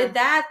 If you Yeah. did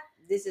that,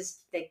 this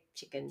is like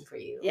chicken for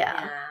you.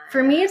 Yeah.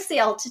 For me, it's the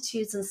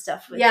altitudes and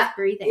stuff with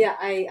breathing. Yeah,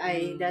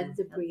 I that's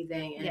the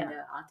breathing and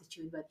the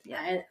altitude. But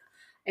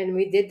and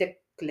we did the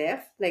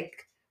cliff,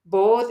 like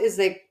both,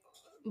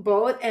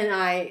 and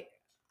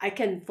I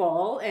can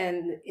fall,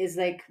 and is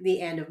like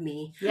the end of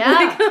me. Yeah.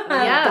 Like,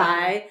 I'll Yeah.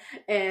 die.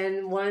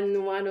 And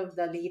one of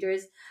the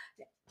leaders,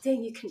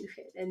 dang, you can do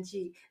it. And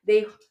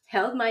they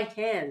held my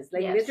hands,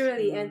 like Yes.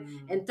 literally,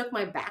 Mm. and took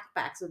my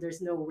backpack, so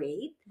there's no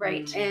weight.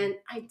 Right. Mm. And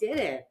I did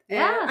it.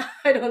 Yeah.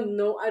 And I don't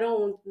know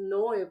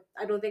if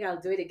I don't think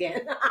I'll do it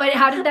again. But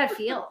how did that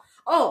feel?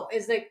 Oh,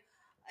 it's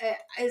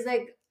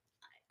like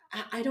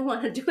I don't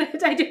want to do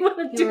it. I didn't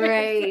want to do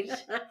Right.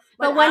 it.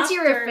 But once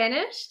you were after-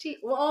 finished,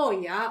 oh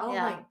yeah, oh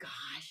Yeah. my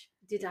gosh,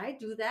 did I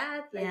do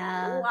that? Like,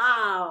 Yeah.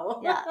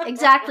 wow. yeah,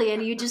 exactly.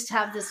 And you just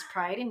have this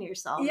pride in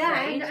yourself, Yeah,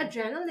 right? and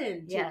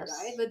adrenaline too, Yes.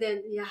 right? But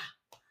then, yeah,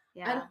 I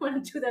Yeah. don't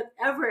want to do that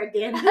ever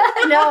again.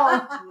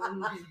 No.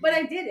 But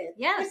I did it.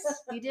 Yes,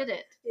 you did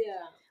it.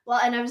 Yeah. Well,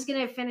 and I was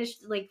going to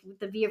finish like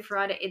the Via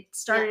Ferrata. It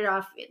started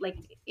off like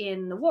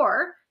in the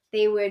war.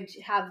 They would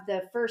have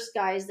the first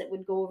guys that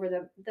would go over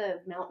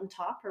the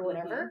mountaintop or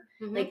whatever.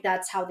 Mhm. Like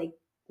that's how they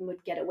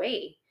would get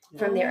away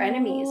from their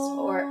enemies,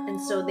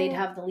 and so they'd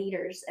have the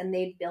leaders and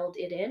they'd build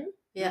it in.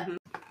 Yeah.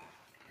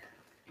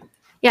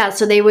 Yeah,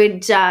 so they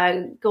would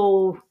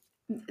go.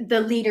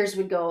 The leaders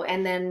would go,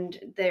 and then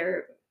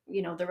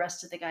the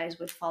rest of the guys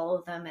would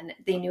follow them, and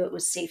they knew it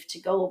was safe to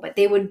go, but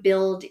they would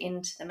build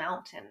into the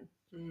mountain.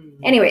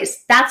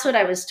 Anyways, that's what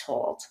I was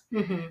told.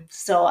 Mm-hmm.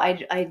 So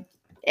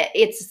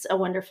it's a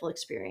wonderful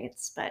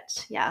experience.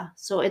 But yeah,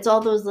 so it's all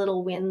those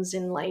little wins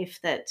in life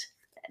that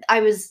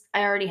I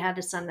already had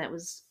a son that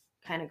was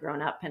kind of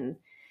grown up, and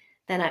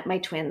then my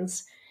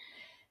twins.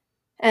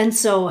 And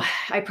so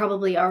I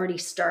probably already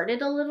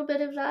started a little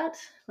bit of that,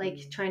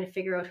 like trying to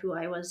figure out who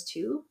I was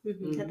too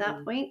at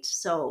that point.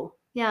 So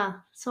yeah,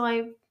 so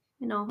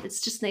it's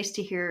just nice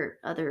to hear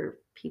other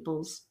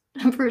people's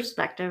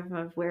perspective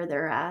of where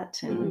they're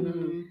at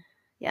and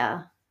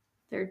yeah,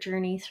 their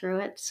journey through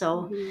it.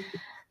 So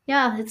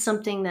yeah, it's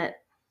something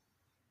that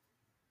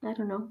I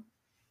don't know.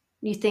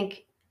 You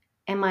think,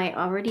 am I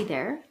already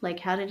there? Like,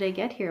 how did I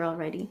get here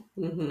already?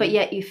 But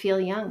yet you feel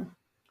young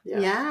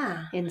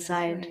Yeah.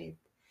 inside, Right.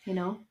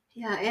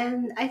 Yeah,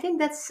 and I think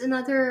that's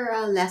another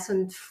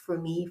lesson for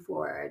me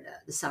for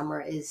the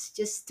summer is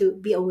just to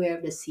be aware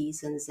of the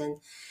seasons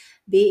and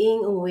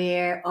being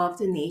aware of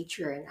the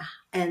nature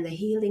and the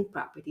healing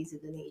properties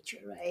of the nature,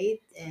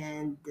 right?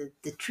 And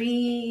the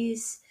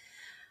trees,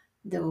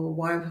 the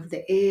warmth of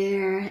the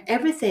air,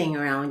 everything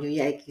around you.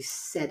 Yeah, like you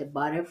said, the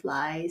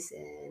butterflies,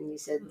 and you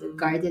said the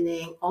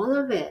gardening, all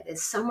of it.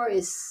 Summer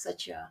is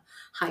such a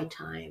high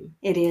time.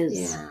 It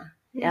is.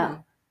 Yeah.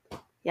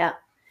 Yeah.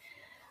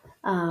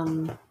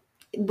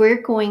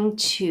 We're going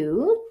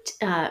to,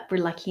 we're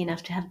lucky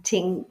enough to have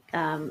Ting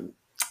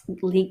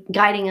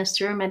guiding us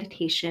through a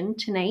meditation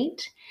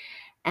tonight.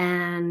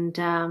 And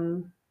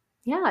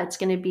yeah, it's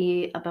going to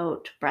be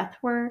about breath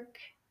work,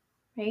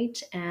 right?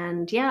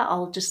 And yeah,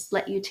 I'll just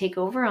let you take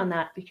over on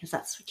that because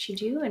that's what you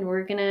do. And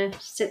we're going to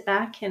sit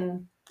back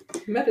and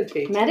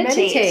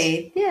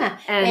meditate. Yeah.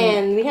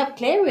 And we have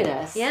Claire with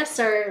us. Yes,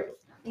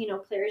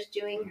 Claire's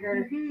doing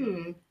her.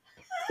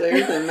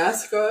 Claire the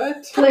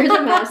mascot. Claire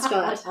the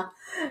mascot.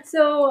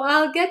 So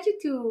I'll get you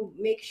to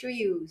make sure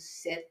you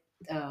sit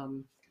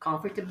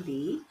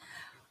comfortably,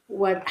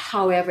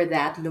 however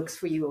that looks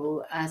for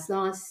you, as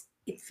long as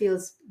it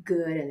feels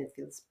good and it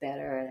feels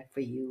better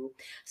for you.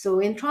 So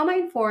in trauma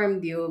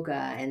informed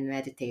yoga and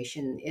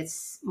meditation,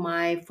 it's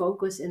my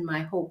focus and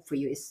my hope for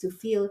you is to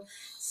feel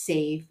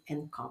safe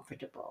and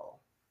comfortable.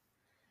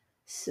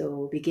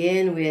 So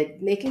begin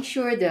with making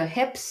sure the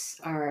hips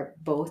are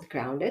both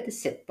grounded, the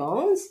sit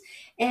bones,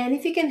 and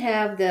if you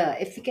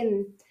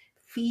can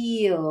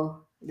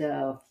feel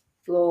the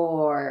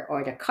floor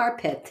or the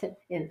carpet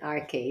in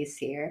our case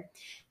here,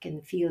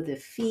 can feel the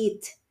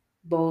feet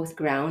both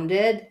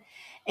grounded,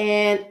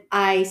 and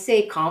I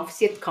say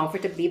sit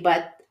comfortably,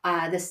 but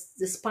the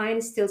spine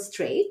is still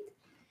straight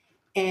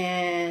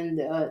and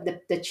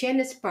the chin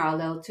is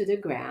parallel to the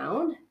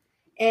ground,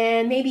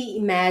 and maybe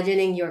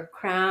imagining your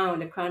crown,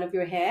 the crown of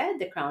your head,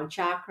 the crown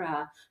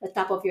chakra, the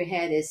top of your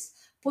head is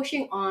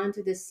pushing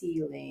onto the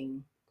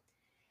ceiling.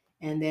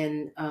 And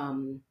then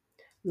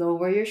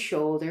lower your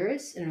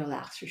shoulders and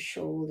relax your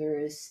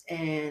shoulders.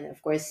 And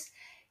of course,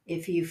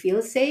 if you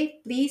feel safe,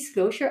 please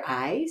close your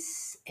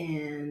eyes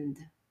and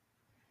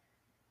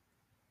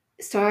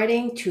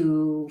starting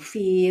to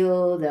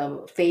feel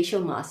the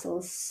facial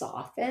muscles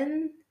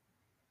soften,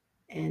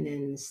 and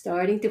then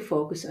starting to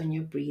focus on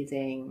your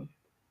breathing.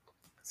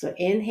 So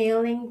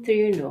inhaling through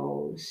your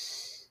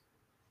nose,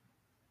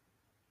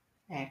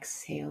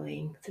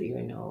 exhaling through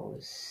your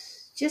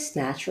nose. Just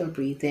natural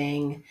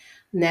breathing,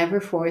 never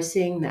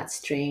forcing, not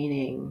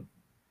straining.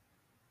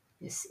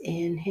 Just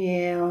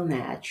inhale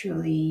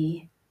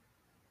naturally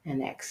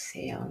and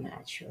exhale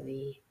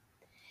naturally.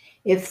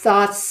 If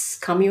thoughts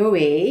come your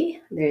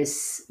way,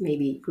 there's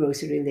maybe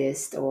grocery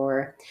list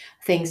or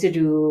things to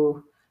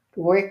do,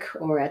 work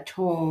or at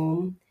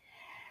home,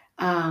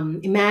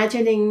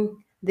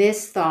 imagining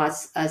these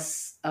thoughts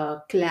as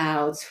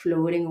clouds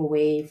floating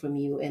away from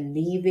you and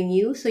leaving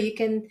you so you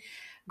can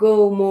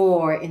go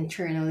more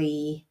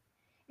internally.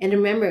 And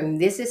remembering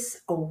this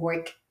is a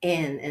work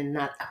in and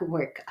not a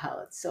work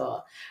out.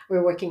 So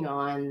we're working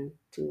on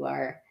to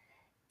our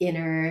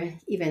inner,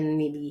 even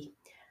maybe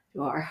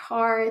to our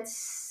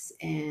hearts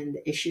and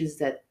the issues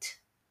that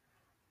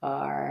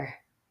are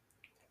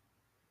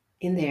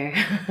in there.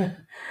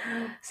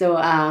 So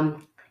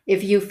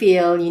if you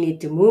feel you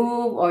need to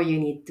move or you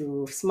need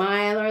to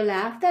smile or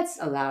laugh, that's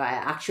allowed. I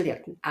actually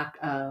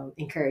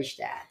encourage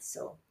that.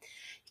 So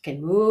you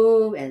can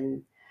move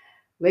and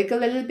wiggle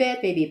a little bit,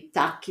 maybe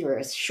tuck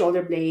your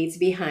shoulder blades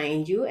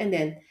behind you, and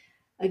then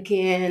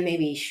again,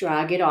 maybe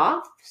shrug it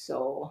off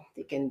so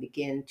they can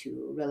begin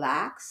to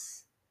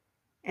relax.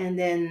 And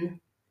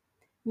then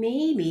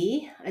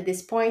maybe at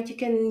this point, you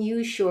can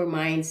use your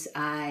mind's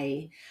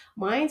eye.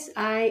 Mind's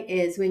eye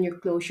is when you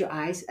close your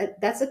eyes,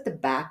 that's at the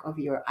back of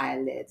your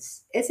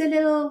eyelids. It's a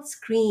little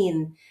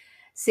screen,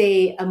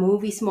 say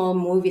a small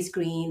movie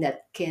screen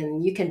that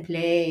you can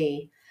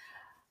play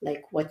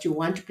like what you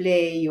want to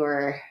play,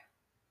 your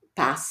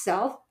past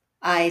self.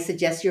 I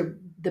suggest you're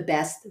the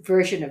best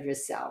version of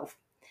yourself.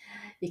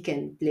 You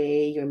can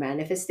play your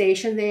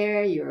manifestation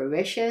there, your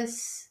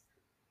wishes,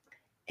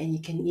 and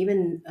you can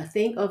even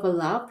think of a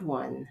loved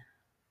one.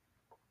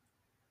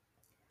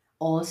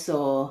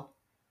 Also,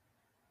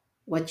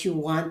 what you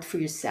want for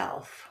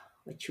yourself,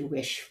 what you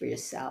wish for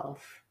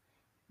yourself.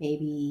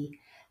 Maybe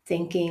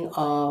thinking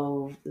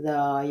of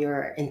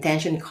your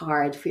intention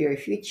card for your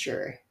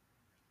future.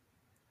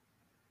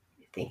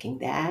 Thinking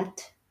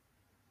that.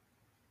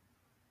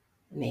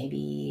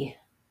 Maybe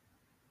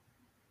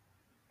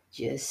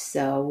just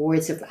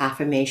words of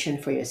affirmation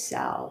for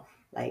yourself.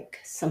 Like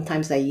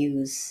sometimes I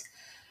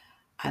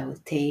will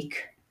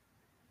take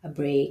a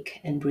break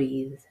and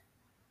breathe.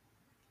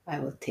 I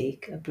will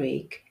take a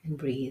break and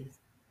breathe.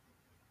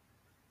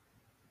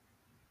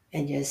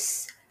 And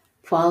just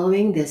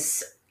following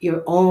this,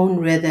 your own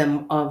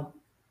rhythm of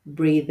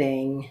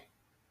breathing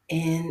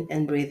in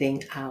and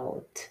breathing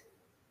out.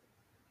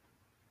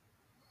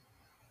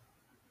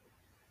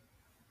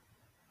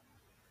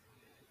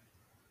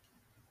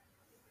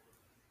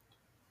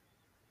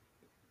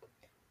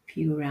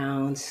 Few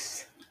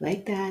rounds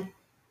like that.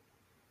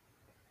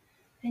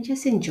 And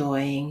just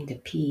enjoying the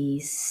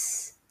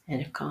peace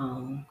and the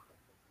calm.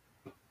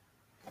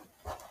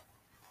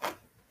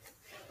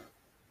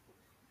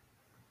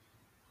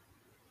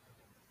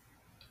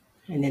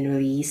 And then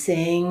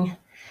releasing.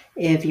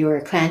 If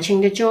you're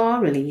clenching the jaw,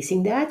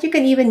 releasing that. You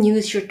can even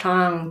use your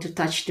tongue to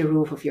touch the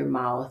roof of your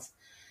mouth.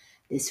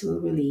 This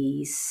will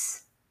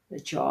release the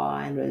jaw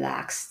and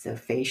relax the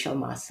facial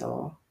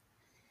muscle.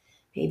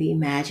 Maybe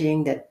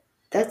imagining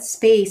that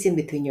space in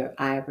between your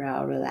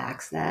eyebrow,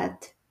 relax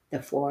that, the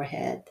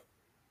forehead.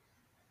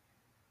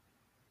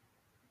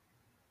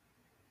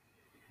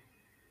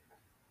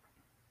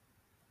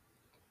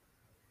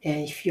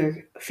 And if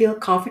you feel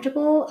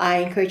comfortable, I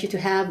encourage you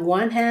to have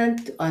one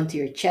hand onto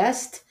your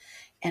chest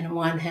and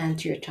one hand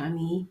to your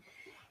tummy.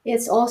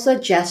 It's also a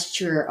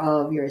gesture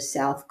of your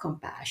self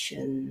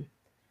compassion,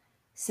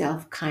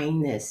 self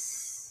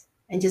kindness,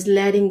 and just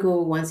letting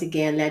go once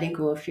again, letting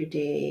go of your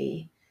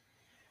day,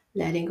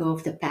 letting go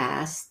of the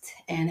past,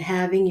 and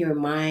having your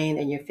mind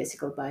and your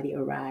physical body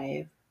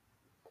arrive,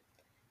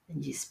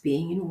 and just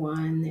being in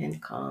one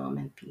and calm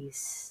and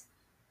peace.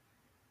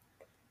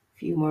 A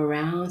few more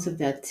rounds of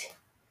that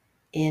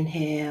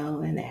inhale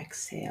and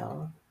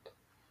exhale.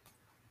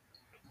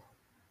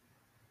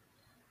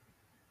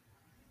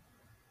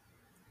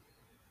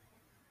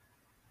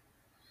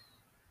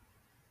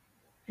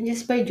 And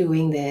just by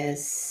doing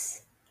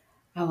this,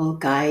 I will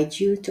guide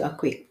you to a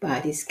quick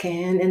body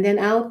scan and then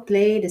I'll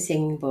play the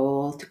singing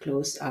bowl to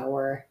close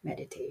our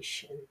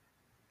meditation.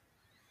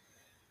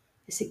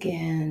 Just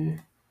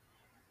again,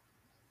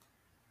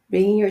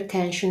 bringing your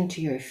attention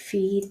to your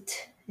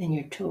feet and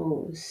your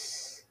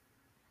toes.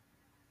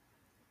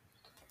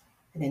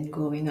 And then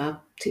going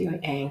up to your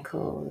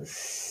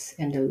ankles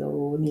and the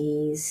low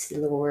knees, the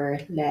lower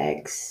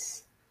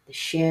legs, the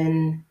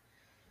shin.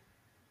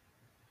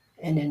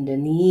 And then the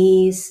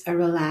knees are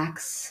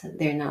relaxed.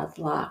 They're not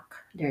locked.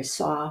 They're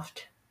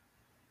soft.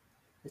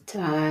 The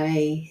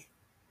thigh,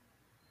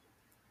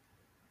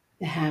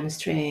 the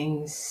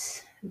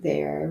hamstrings,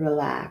 they're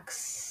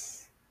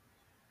relaxed.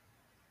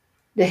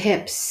 The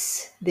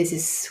hips, this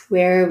is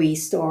where we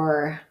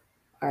store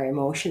our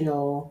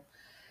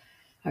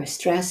our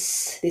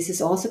stress. This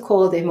is also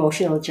called the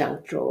emotional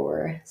junk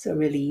drawer. So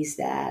release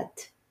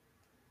that.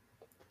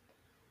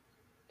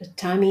 The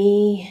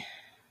tummy.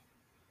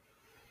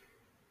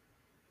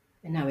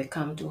 And now we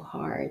come to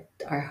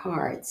our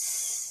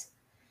hearts.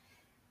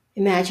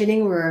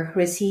 Imagining we're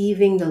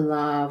receiving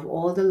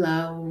all the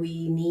love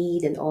we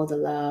need, and all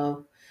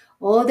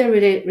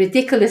the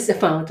ridiculous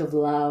amount of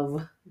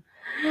love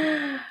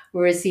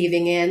we're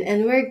receiving in,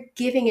 and we're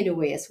giving it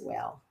away as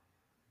well.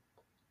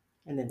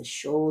 And then the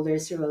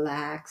shoulders are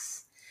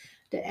relaxed,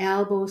 the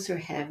elbows are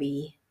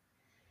heavy,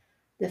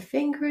 the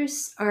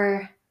fingers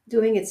are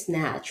doing its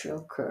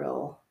natural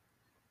curl.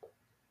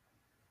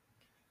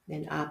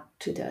 Then up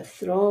to the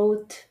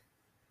throat,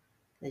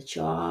 the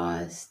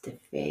jaws, the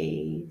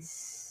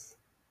face.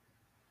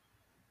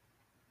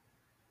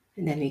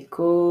 And then we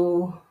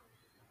go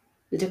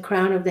to the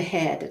crown of the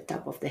head, the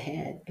top of the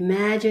head.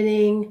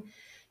 Imagining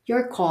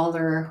your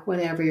color,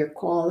 whatever your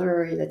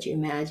color that you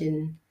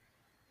imagine,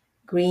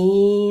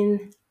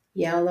 green,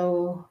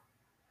 yellow,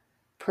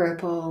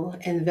 purple,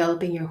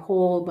 enveloping your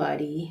whole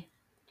body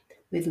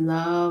with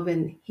love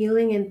and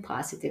healing and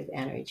positive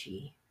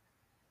energy.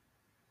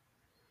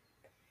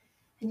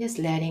 And just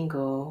letting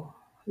go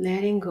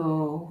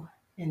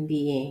and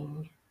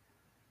being.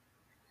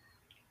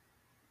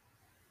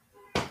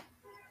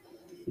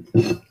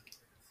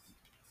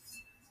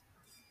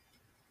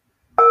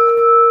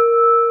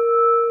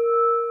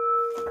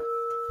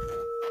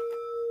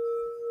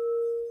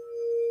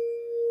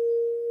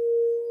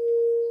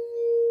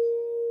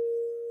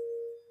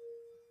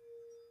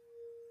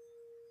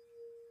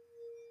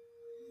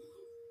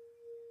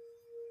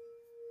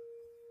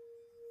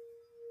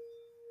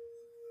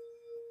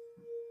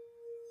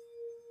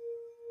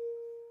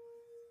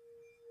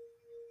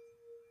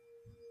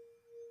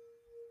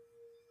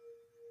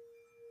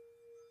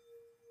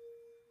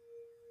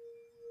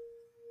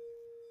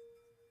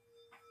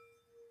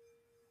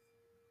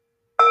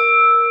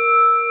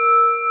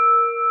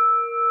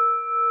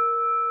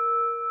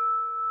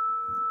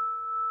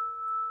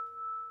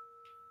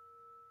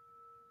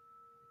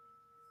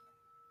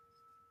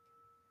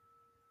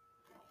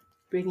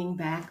 Bringing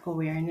back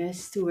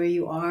awareness to where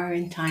you are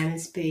in time and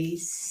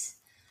space.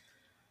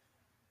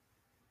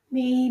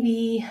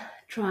 Maybe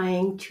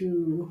trying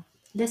to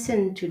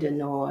listen to the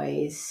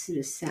noise,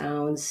 the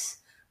sounds,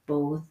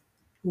 both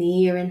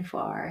near and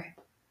far.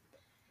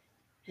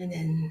 And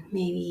then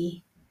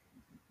maybe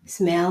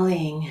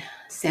smelling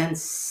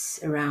scents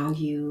around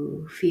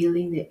you,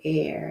 feeling the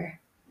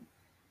air.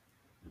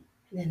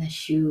 And then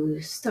as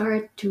you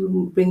start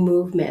to bring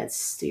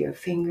movements to your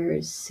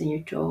fingers and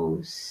your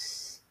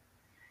toes.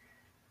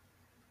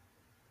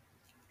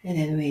 And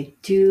then we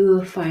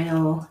do a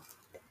final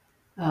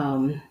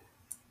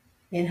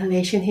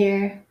inhalation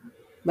here,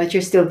 but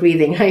you're still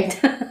breathing,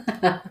 right?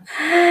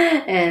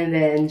 And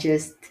then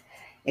just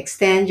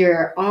extend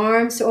your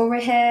arms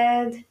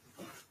overhead.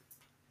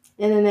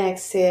 And then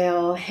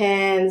exhale,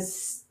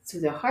 hands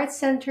to the heart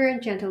center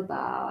and gentle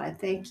bow. I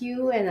thank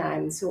you, and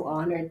I'm so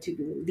honored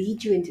to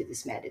lead you into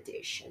this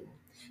meditation.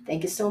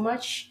 Thank you so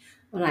much.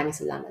 Maraming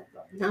salamat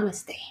po.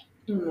 Namaste.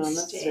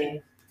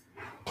 Namaste.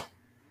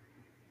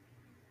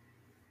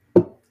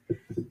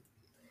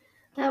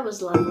 That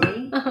was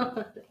lovely.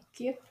 Thank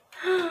you.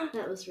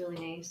 That was really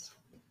nice.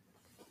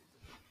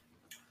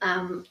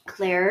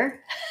 Claire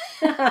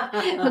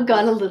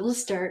got a little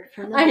start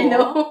from the I bowl.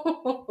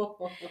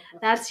 know.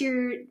 That's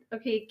your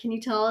okay. Can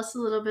you tell us a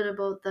little bit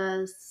about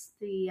the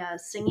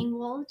singing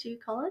bowl? Do you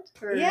call it?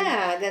 Or...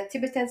 Yeah, the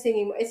Tibetan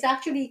singing. It's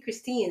actually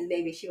Kristine.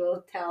 Maybe she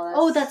will tell us.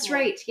 Oh, that's more.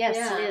 right. Yes,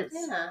 Yeah, it is.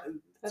 Yeah.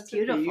 That's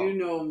beautiful. Okay. You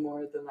know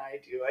more than I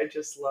do. I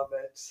just love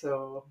it.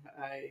 So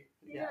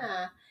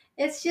Yeah.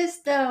 It's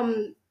just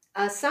some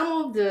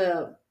of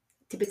the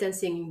Tibetan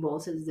singing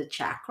bowls is the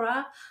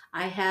chakra.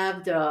 I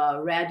have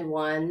the red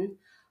one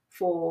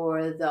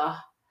for the,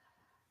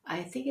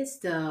 I think it's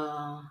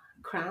the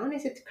crown.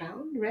 Is it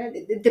crown? Red?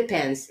 It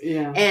depends.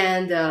 Yeah.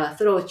 And the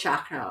throat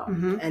chakra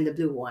Mhm. and the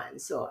blue one.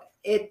 So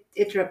it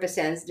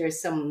represents,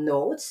 there's some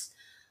notes,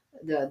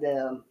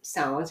 the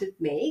sounds it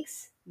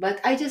makes,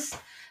 but I just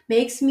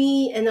makes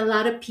me, and a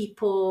lot of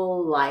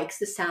people likes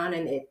the sound,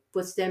 and it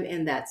puts them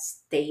in that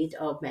state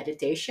of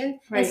meditation.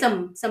 Right.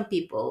 And some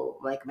people,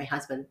 like my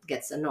husband,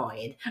 gets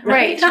annoyed.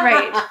 Right.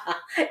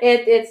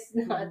 It's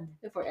not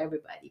for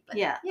everybody, but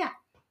Yeah. yeah,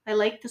 I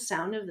like the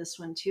sound of this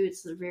one too.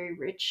 It's a very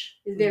rich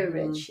it's very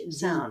rich deep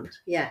sound.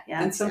 Yeah.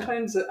 And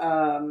sometimes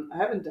I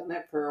haven't done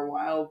it for a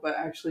while, but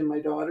actually my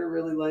daughter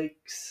really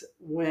likes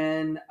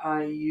when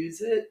I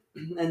use it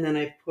and then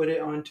I put it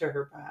onto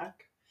her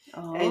back.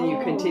 Oh. And you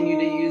continue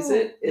to use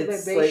it. The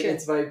It's vibration. like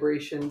it's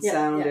vibration,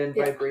 sound, and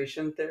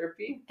vibration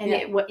therapy. And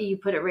it, what you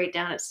put it right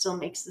down, it still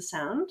makes the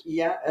sound.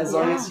 Yeah, as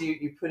long as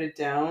you put it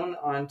down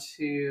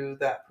onto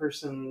that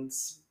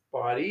person's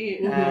body,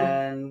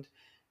 and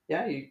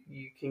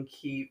you can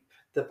keep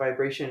the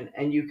vibration,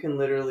 and you can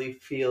literally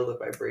feel the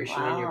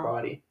vibration in your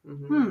body.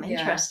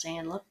 Interesting.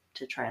 I'd love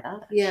to try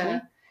that. Actually.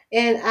 Yeah.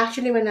 And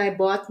actually, when I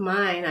bought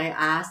mine, I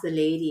asked the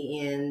lady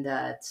in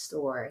that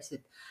store, I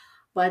said,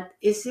 but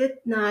is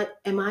it not,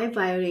 am I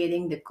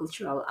violating the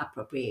cultural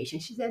appropriation?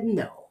 She said,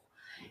 no.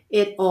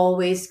 It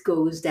always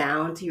goes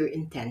down to your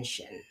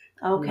intention.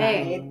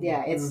 Okay. Right?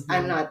 Yeah, it's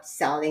I'm not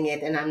selling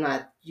it and I'm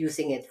not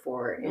using it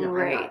for,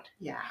 right.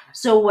 Yeah.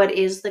 So what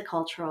is the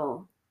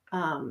cultural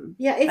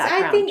it's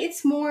background? I think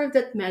it's more of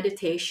that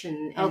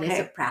meditation, and it's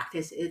a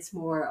practice. It's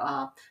more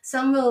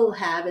some will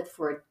have it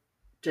for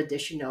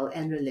traditional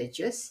and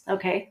religious.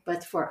 Okay.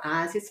 But for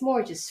us, it's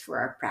more just for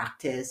our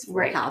practice,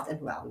 for health and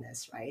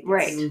wellness, right?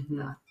 Right.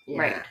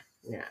 Right.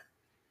 Yeah.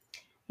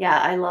 Yeah,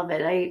 I love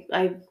it.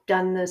 I've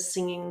done the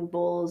singing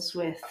bowls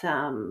with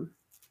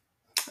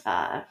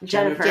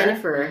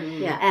Jennifer.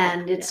 Yeah.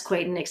 And it's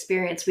quite an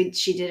experience.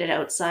 She did it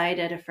outside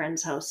at a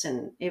friend's house,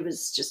 and it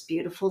was just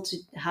beautiful to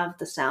have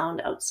the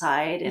sound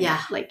outside. And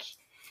like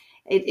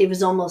it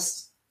was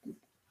almost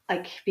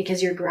like,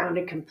 because you're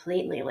grounded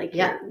completely, like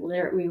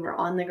we were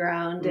on the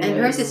ground, and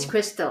hers is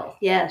crystal.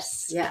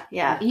 Yes.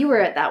 Yeah. You were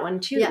at that one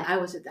too. Yeah, I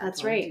was at that.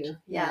 That's one right. Too.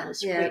 Yeah, it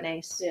was quite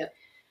nice. Yeah.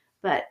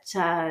 But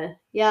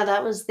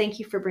that was, thank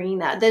you for bringing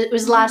that. It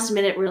was last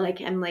minute.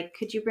 I'm like,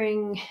 could you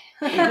bring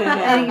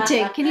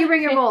anything? Can you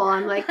bring your bowl?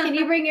 I'm like, can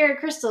you bring your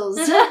crystals?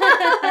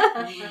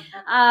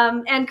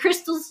 And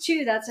crystals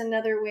too. That's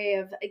another way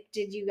of,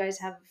 did you guys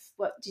have,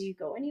 did you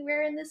go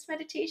anywhere in this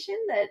meditation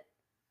that,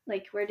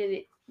 like, where did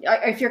it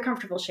if you're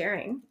comfortable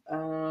sharing.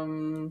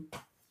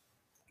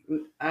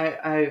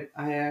 I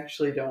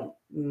actually don't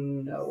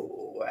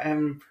know.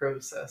 I'm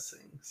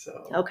processing,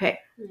 so Okay,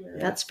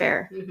 that's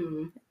fair,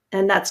 Mm-hmm.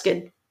 and that's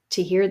good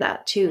to hear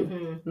that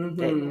too.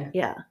 Mm-hmm.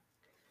 Yeah,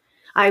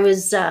 I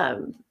was. I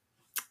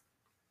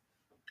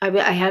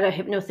had a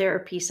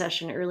hypnotherapy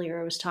session earlier.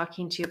 I was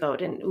talking to you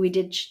about, and we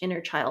did inner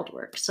child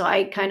work. So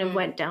I kind of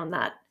went down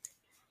that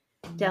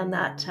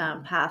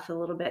path a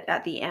little bit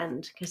at the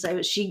end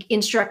because she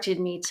instructed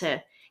me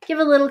to give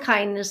a little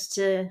kindness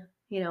to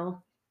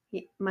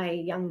my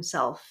young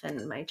self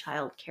and my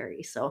child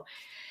Carrie. So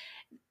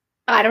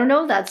I don't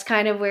know. That's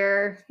kind of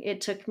where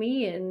it took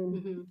me,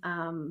 and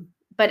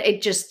but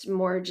it just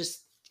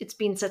it's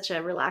been such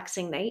a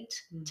relaxing night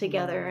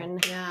together,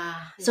 and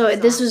so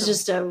this was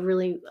just a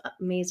really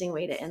amazing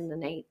way to end the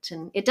night.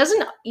 And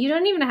you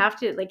don't even have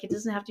to it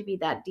doesn't have to be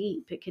that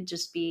deep. It could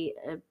just be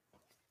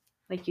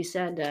like you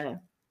said,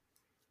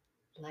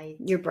 Light.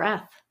 Your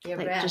breath.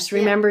 Breath. Just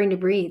remembering to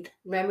breathe.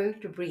 Remembering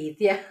to breathe.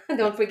 Yeah.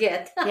 Don't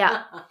forget.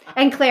 Yeah.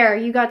 And Claire,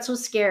 you got so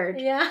scared.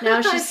 Yeah.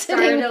 Now she's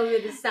sitting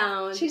with the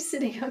sound. She's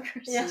sitting on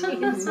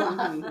Kristine's Yeah.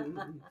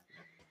 lap.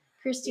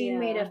 Kristine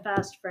made a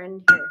fast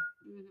friend here.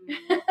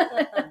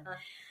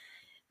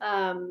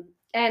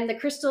 And the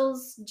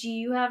crystals, do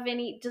you have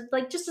any,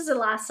 just as a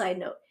last side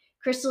note,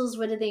 crystals,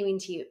 what do they mean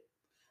to you?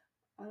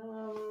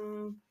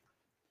 Do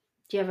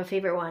you have a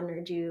favorite one, or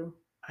do you?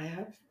 I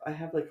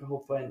have like a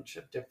whole bunch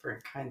of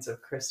different kinds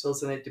of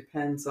crystals, and it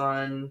depends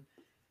on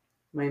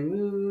my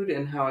mood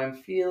and how I'm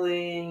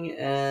feeling.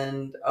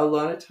 And a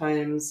lot of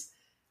times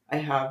I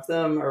have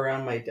them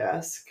around my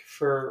desk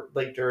for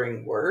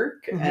during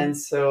work. And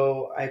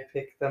so I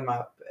pick them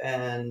up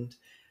and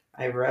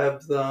I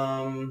rub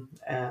them.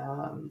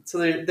 So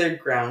they're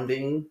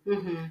grounding,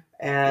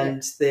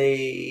 and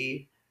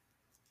they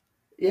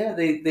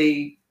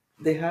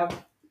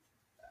have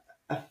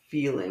a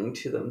feeling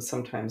to them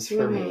sometimes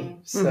for me.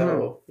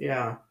 So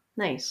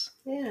Nice.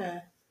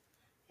 Yeah.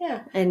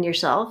 And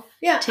yourself?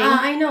 Yeah,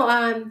 I know.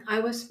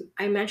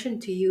 I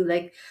mentioned to you,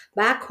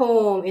 back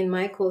home in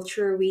my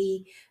culture,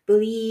 we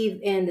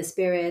believe in the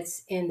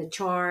spirits, in the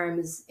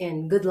charms,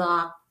 in good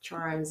luck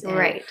charms. And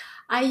right.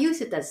 I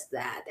use it as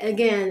that.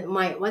 Again,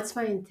 what's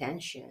my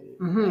intention,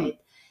 right?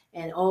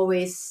 And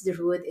always the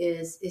root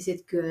is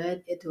it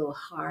good? Will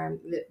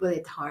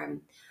it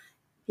harm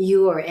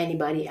you or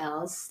anybody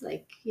else?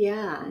 Right.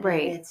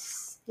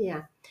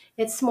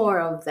 It's more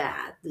of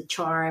that, the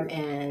charm,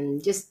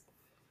 and just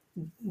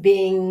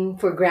being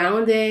for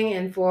grounding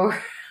and for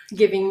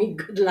giving me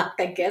good luck,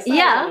 I guess.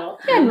 Yeah.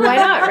 And why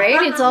not,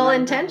 right? It's all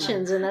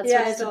intentions, and that's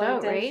what it's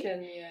about, right?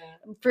 Yeah.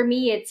 For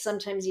me, it's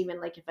sometimes even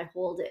if I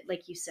hold it,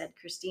 like you said,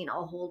 Kristine,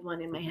 I'll hold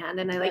one in my hand,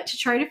 and I like to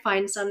try to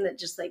find some that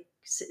just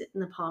sit in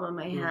the palm of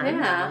my hand.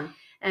 Yeah.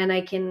 And I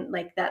can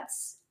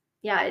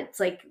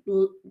it's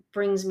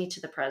brings me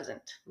to the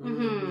present.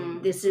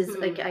 This is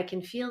I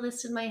can feel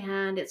this in my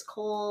hand. It's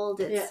cold.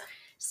 It's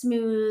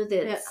smooth.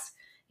 It's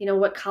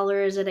what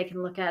color is it? I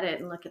can look at it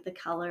and look at the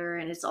color,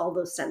 and it's all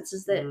those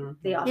senses that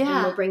they often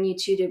will bring you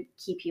to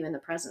keep you in the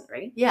present,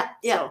 right? Yeah.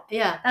 So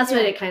that's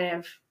what they kind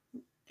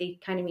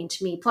of mean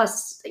to me.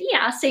 Plus,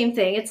 same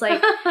thing. It's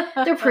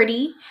they're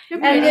pretty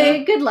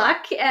and good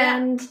luck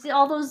and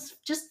all of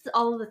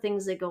the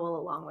things that go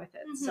along with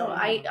it. So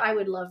I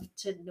would love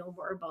to know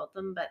more about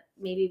them, but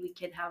maybe we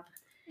could have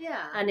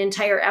an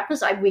entire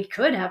episode. We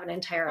could have an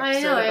entire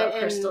episode about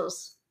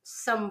crystals.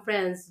 Some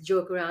friends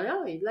joke around,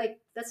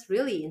 that's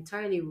really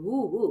entirely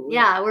woo-woo.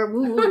 Yeah, we're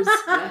woo-woos.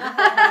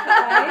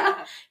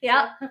 Right?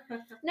 Yeah.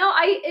 No,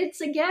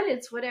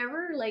 it's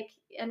whatever,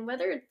 and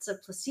whether it's a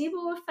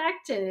placebo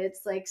effect and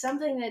it's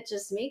something that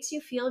just makes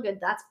you feel good,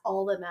 that's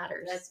all that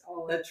matters.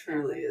 That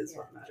truly is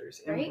what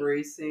matters. Right?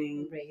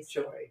 Embracing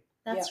joy.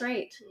 That's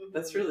right.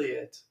 That's really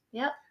it.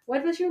 Yep.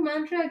 What was your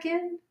mantra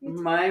again?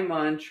 My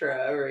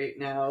mantra right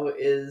now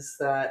is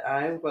that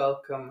I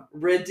welcome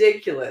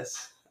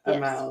ridiculous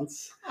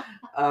amounts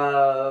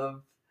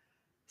of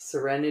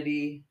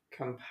serenity,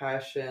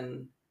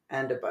 compassion,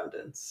 and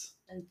abundance.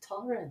 And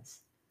tolerance.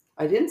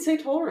 I didn't say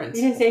tolerance.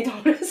 You didn't say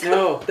tolerance?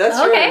 No, that's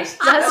yours.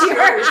 That's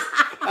yours.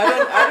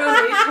 I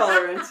don't need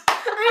tolerance.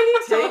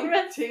 I need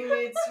tolerance. Ting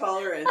needs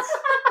tolerance.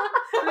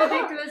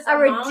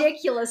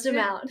 Ridiculous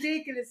amount.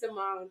 Ridiculous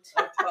amount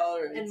of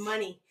tolerance. And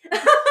money.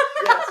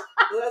 Yes.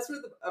 Well, that's where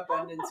the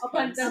abundance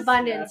comes.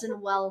 Abundance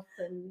and wealth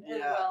and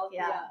wealth.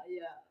 Yeah.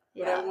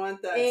 But I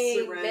want that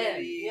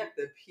serenity,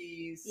 the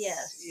peace,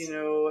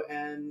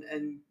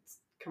 and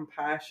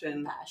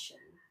compassion,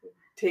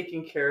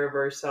 taking care of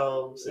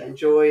ourselves,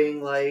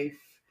 enjoying life,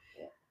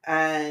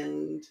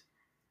 and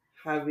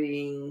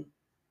having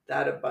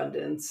that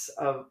abundance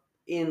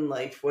in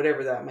life,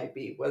 whatever that might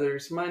be, whether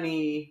it's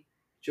money,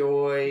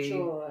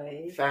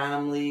 joy,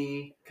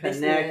 family,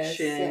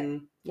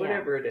 connection,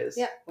 whatever it is.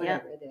 Yeah,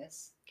 whatever it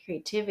is.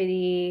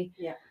 Creativity.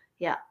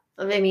 Yeah.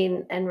 I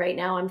mean, and right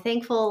now I'm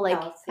thankful.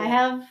 Health, I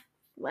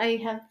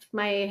have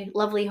my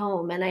lovely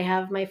home, and I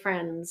have my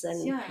friends, and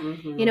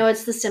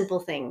it's the simple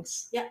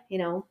things. Yeah.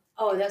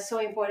 Oh, that's so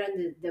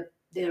important. The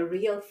They're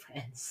real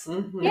friends.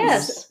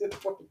 Yes.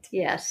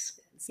 Yes.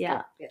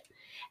 Yeah.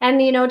 And,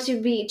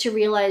 to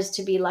realize,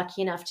 to be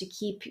lucky enough to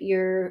keep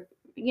your,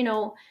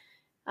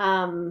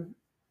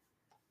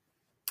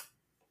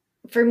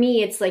 for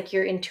me, it's like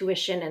your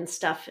intuition and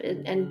stuff,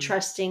 and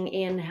trusting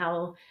in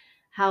how,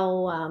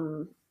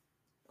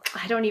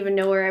 I don't even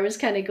know where I was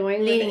kind of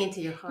going. Leaning into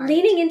your heart.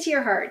 Leaning into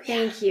your heart.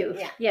 Thank you.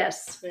 Yeah.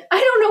 Yes. Yeah. I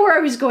don't know where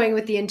I was going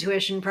with the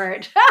intuition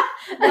part.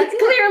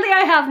 Clearly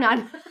I have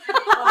none.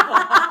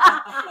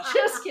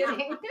 Just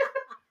kidding.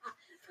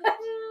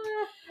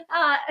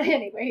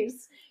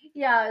 Anyways,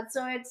 yeah,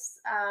 so it's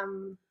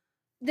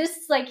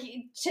this, like,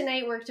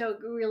 tonight worked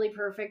out really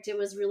perfect. It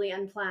was really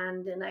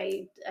unplanned, and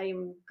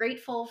I'm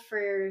grateful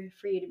for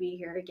you to be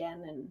here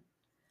again. And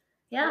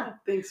yeah.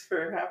 Thanks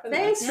for having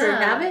Thanks us. for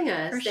having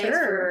us. For Thanks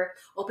sure. for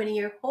opening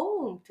your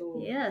home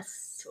to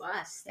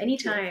us.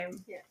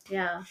 Anytime.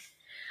 Yeah.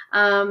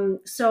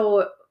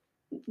 So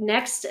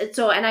next,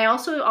 and I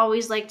also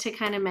always like to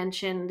kind of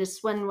mention,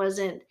 this was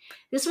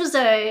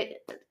a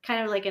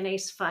kind of like a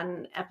nice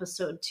fun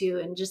episode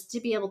too, and just to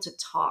be able to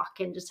talk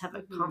and just have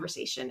a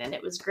conversation, and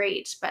it was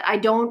great. But I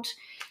don't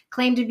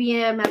claim to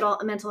be a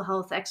mental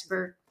health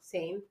expert.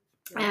 Same.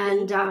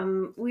 And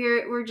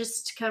we're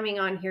just coming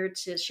on here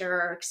to share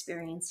our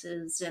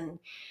experiences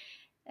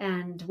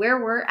and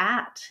where we're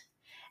at.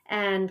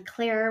 And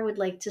Claire would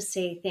like to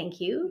say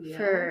thank you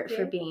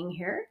for being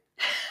here.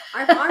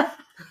 I'm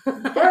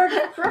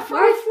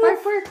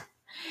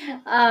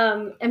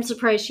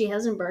surprised she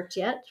hasn't barked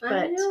yet, but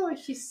I know,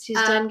 she's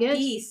done good.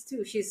 Peace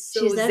too. She's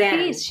at zen.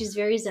 Peace. She's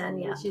very zen.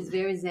 Yeah, she's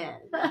very zen.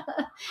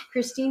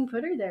 Kristine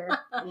put her there.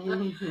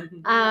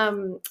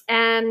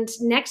 And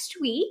next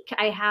week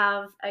I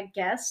have a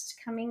guest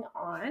coming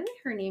on.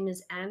 Her name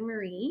is Anne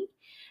Marie,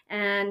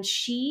 and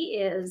she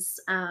is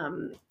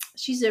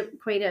she's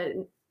quite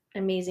an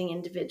amazing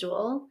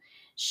individual.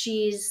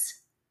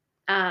 She's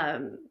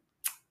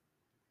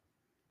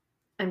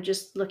I'm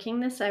just looking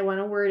this. I want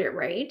to word it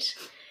right.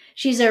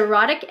 She's an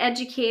erotic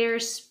educator,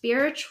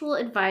 spiritual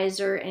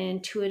advisor, and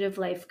intuitive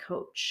life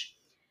coach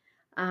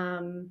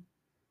at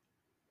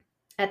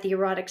the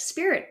Erotic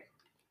Spirit.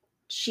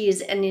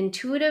 She's an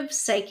intuitive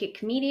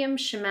psychic medium,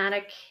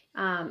 shamanic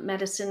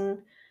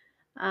medicine,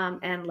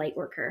 and light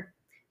worker.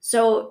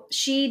 So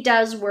she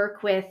does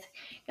work with,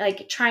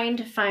 like, trying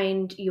to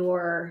find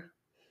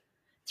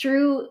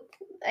through,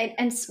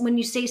 and when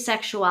you say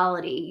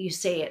sexuality, you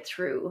say it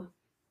through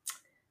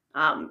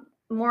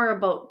more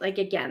about, like,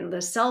 again,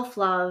 the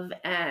self-love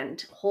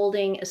and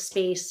holding a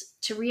space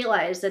to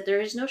realize that there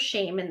is no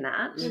shame in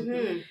that.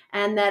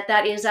 And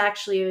that is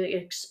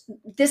actually,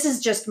 this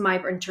is just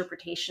my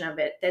interpretation of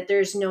it, that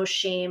there's no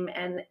shame,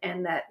 and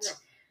that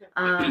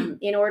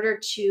in order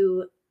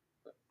to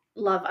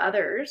love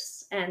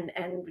others and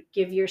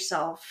give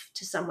yourself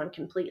to someone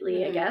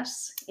completely, I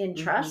guess, in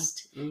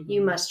trust,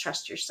 you must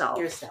trust yourself.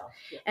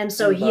 And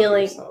so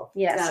healing,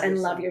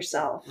 love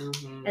yourself.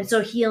 And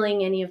so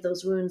healing any of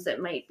those wounds that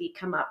might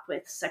come up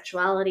with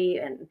sexuality,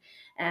 and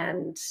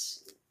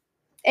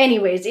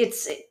anyways,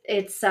 it's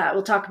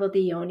we'll talk about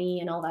the yoni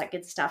and all that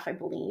good stuff, I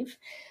believe.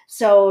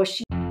 So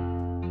she's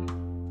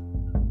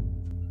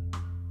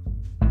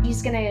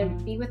gonna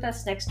be with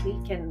us next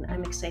week, and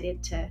I'm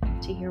excited to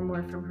hear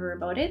more from her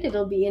about it.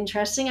 It'll be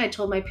interesting. I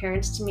told my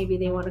parents to maybe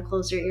they want to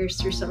close their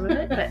ears through some of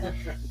it, but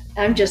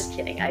I'm just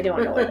kidding. I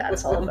don't know what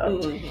that's all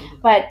about.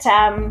 But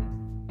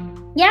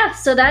yeah,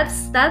 so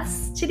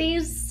that's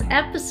today's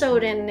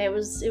episode, and it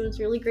was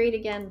really great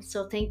again.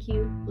 So thank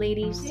you,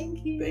 ladies.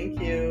 Thank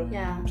you.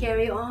 Yeah.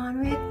 Carry on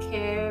with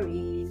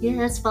Carrie.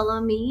 Yes,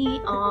 follow me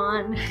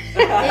on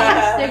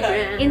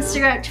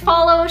Instagram.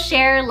 Follow,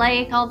 share,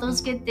 like, all those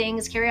good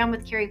things. Carry On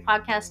With Carrie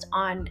podcast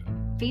on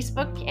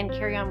Facebook, and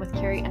Carry On With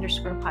Carrie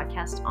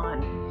 _podcast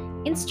on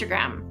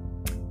Instagram.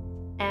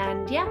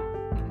 And yeah,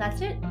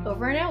 that's it.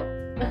 Over and out.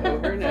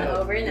 Over and out.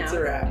 Over and It's out.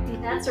 a wrap.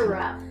 That's a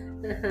wrap.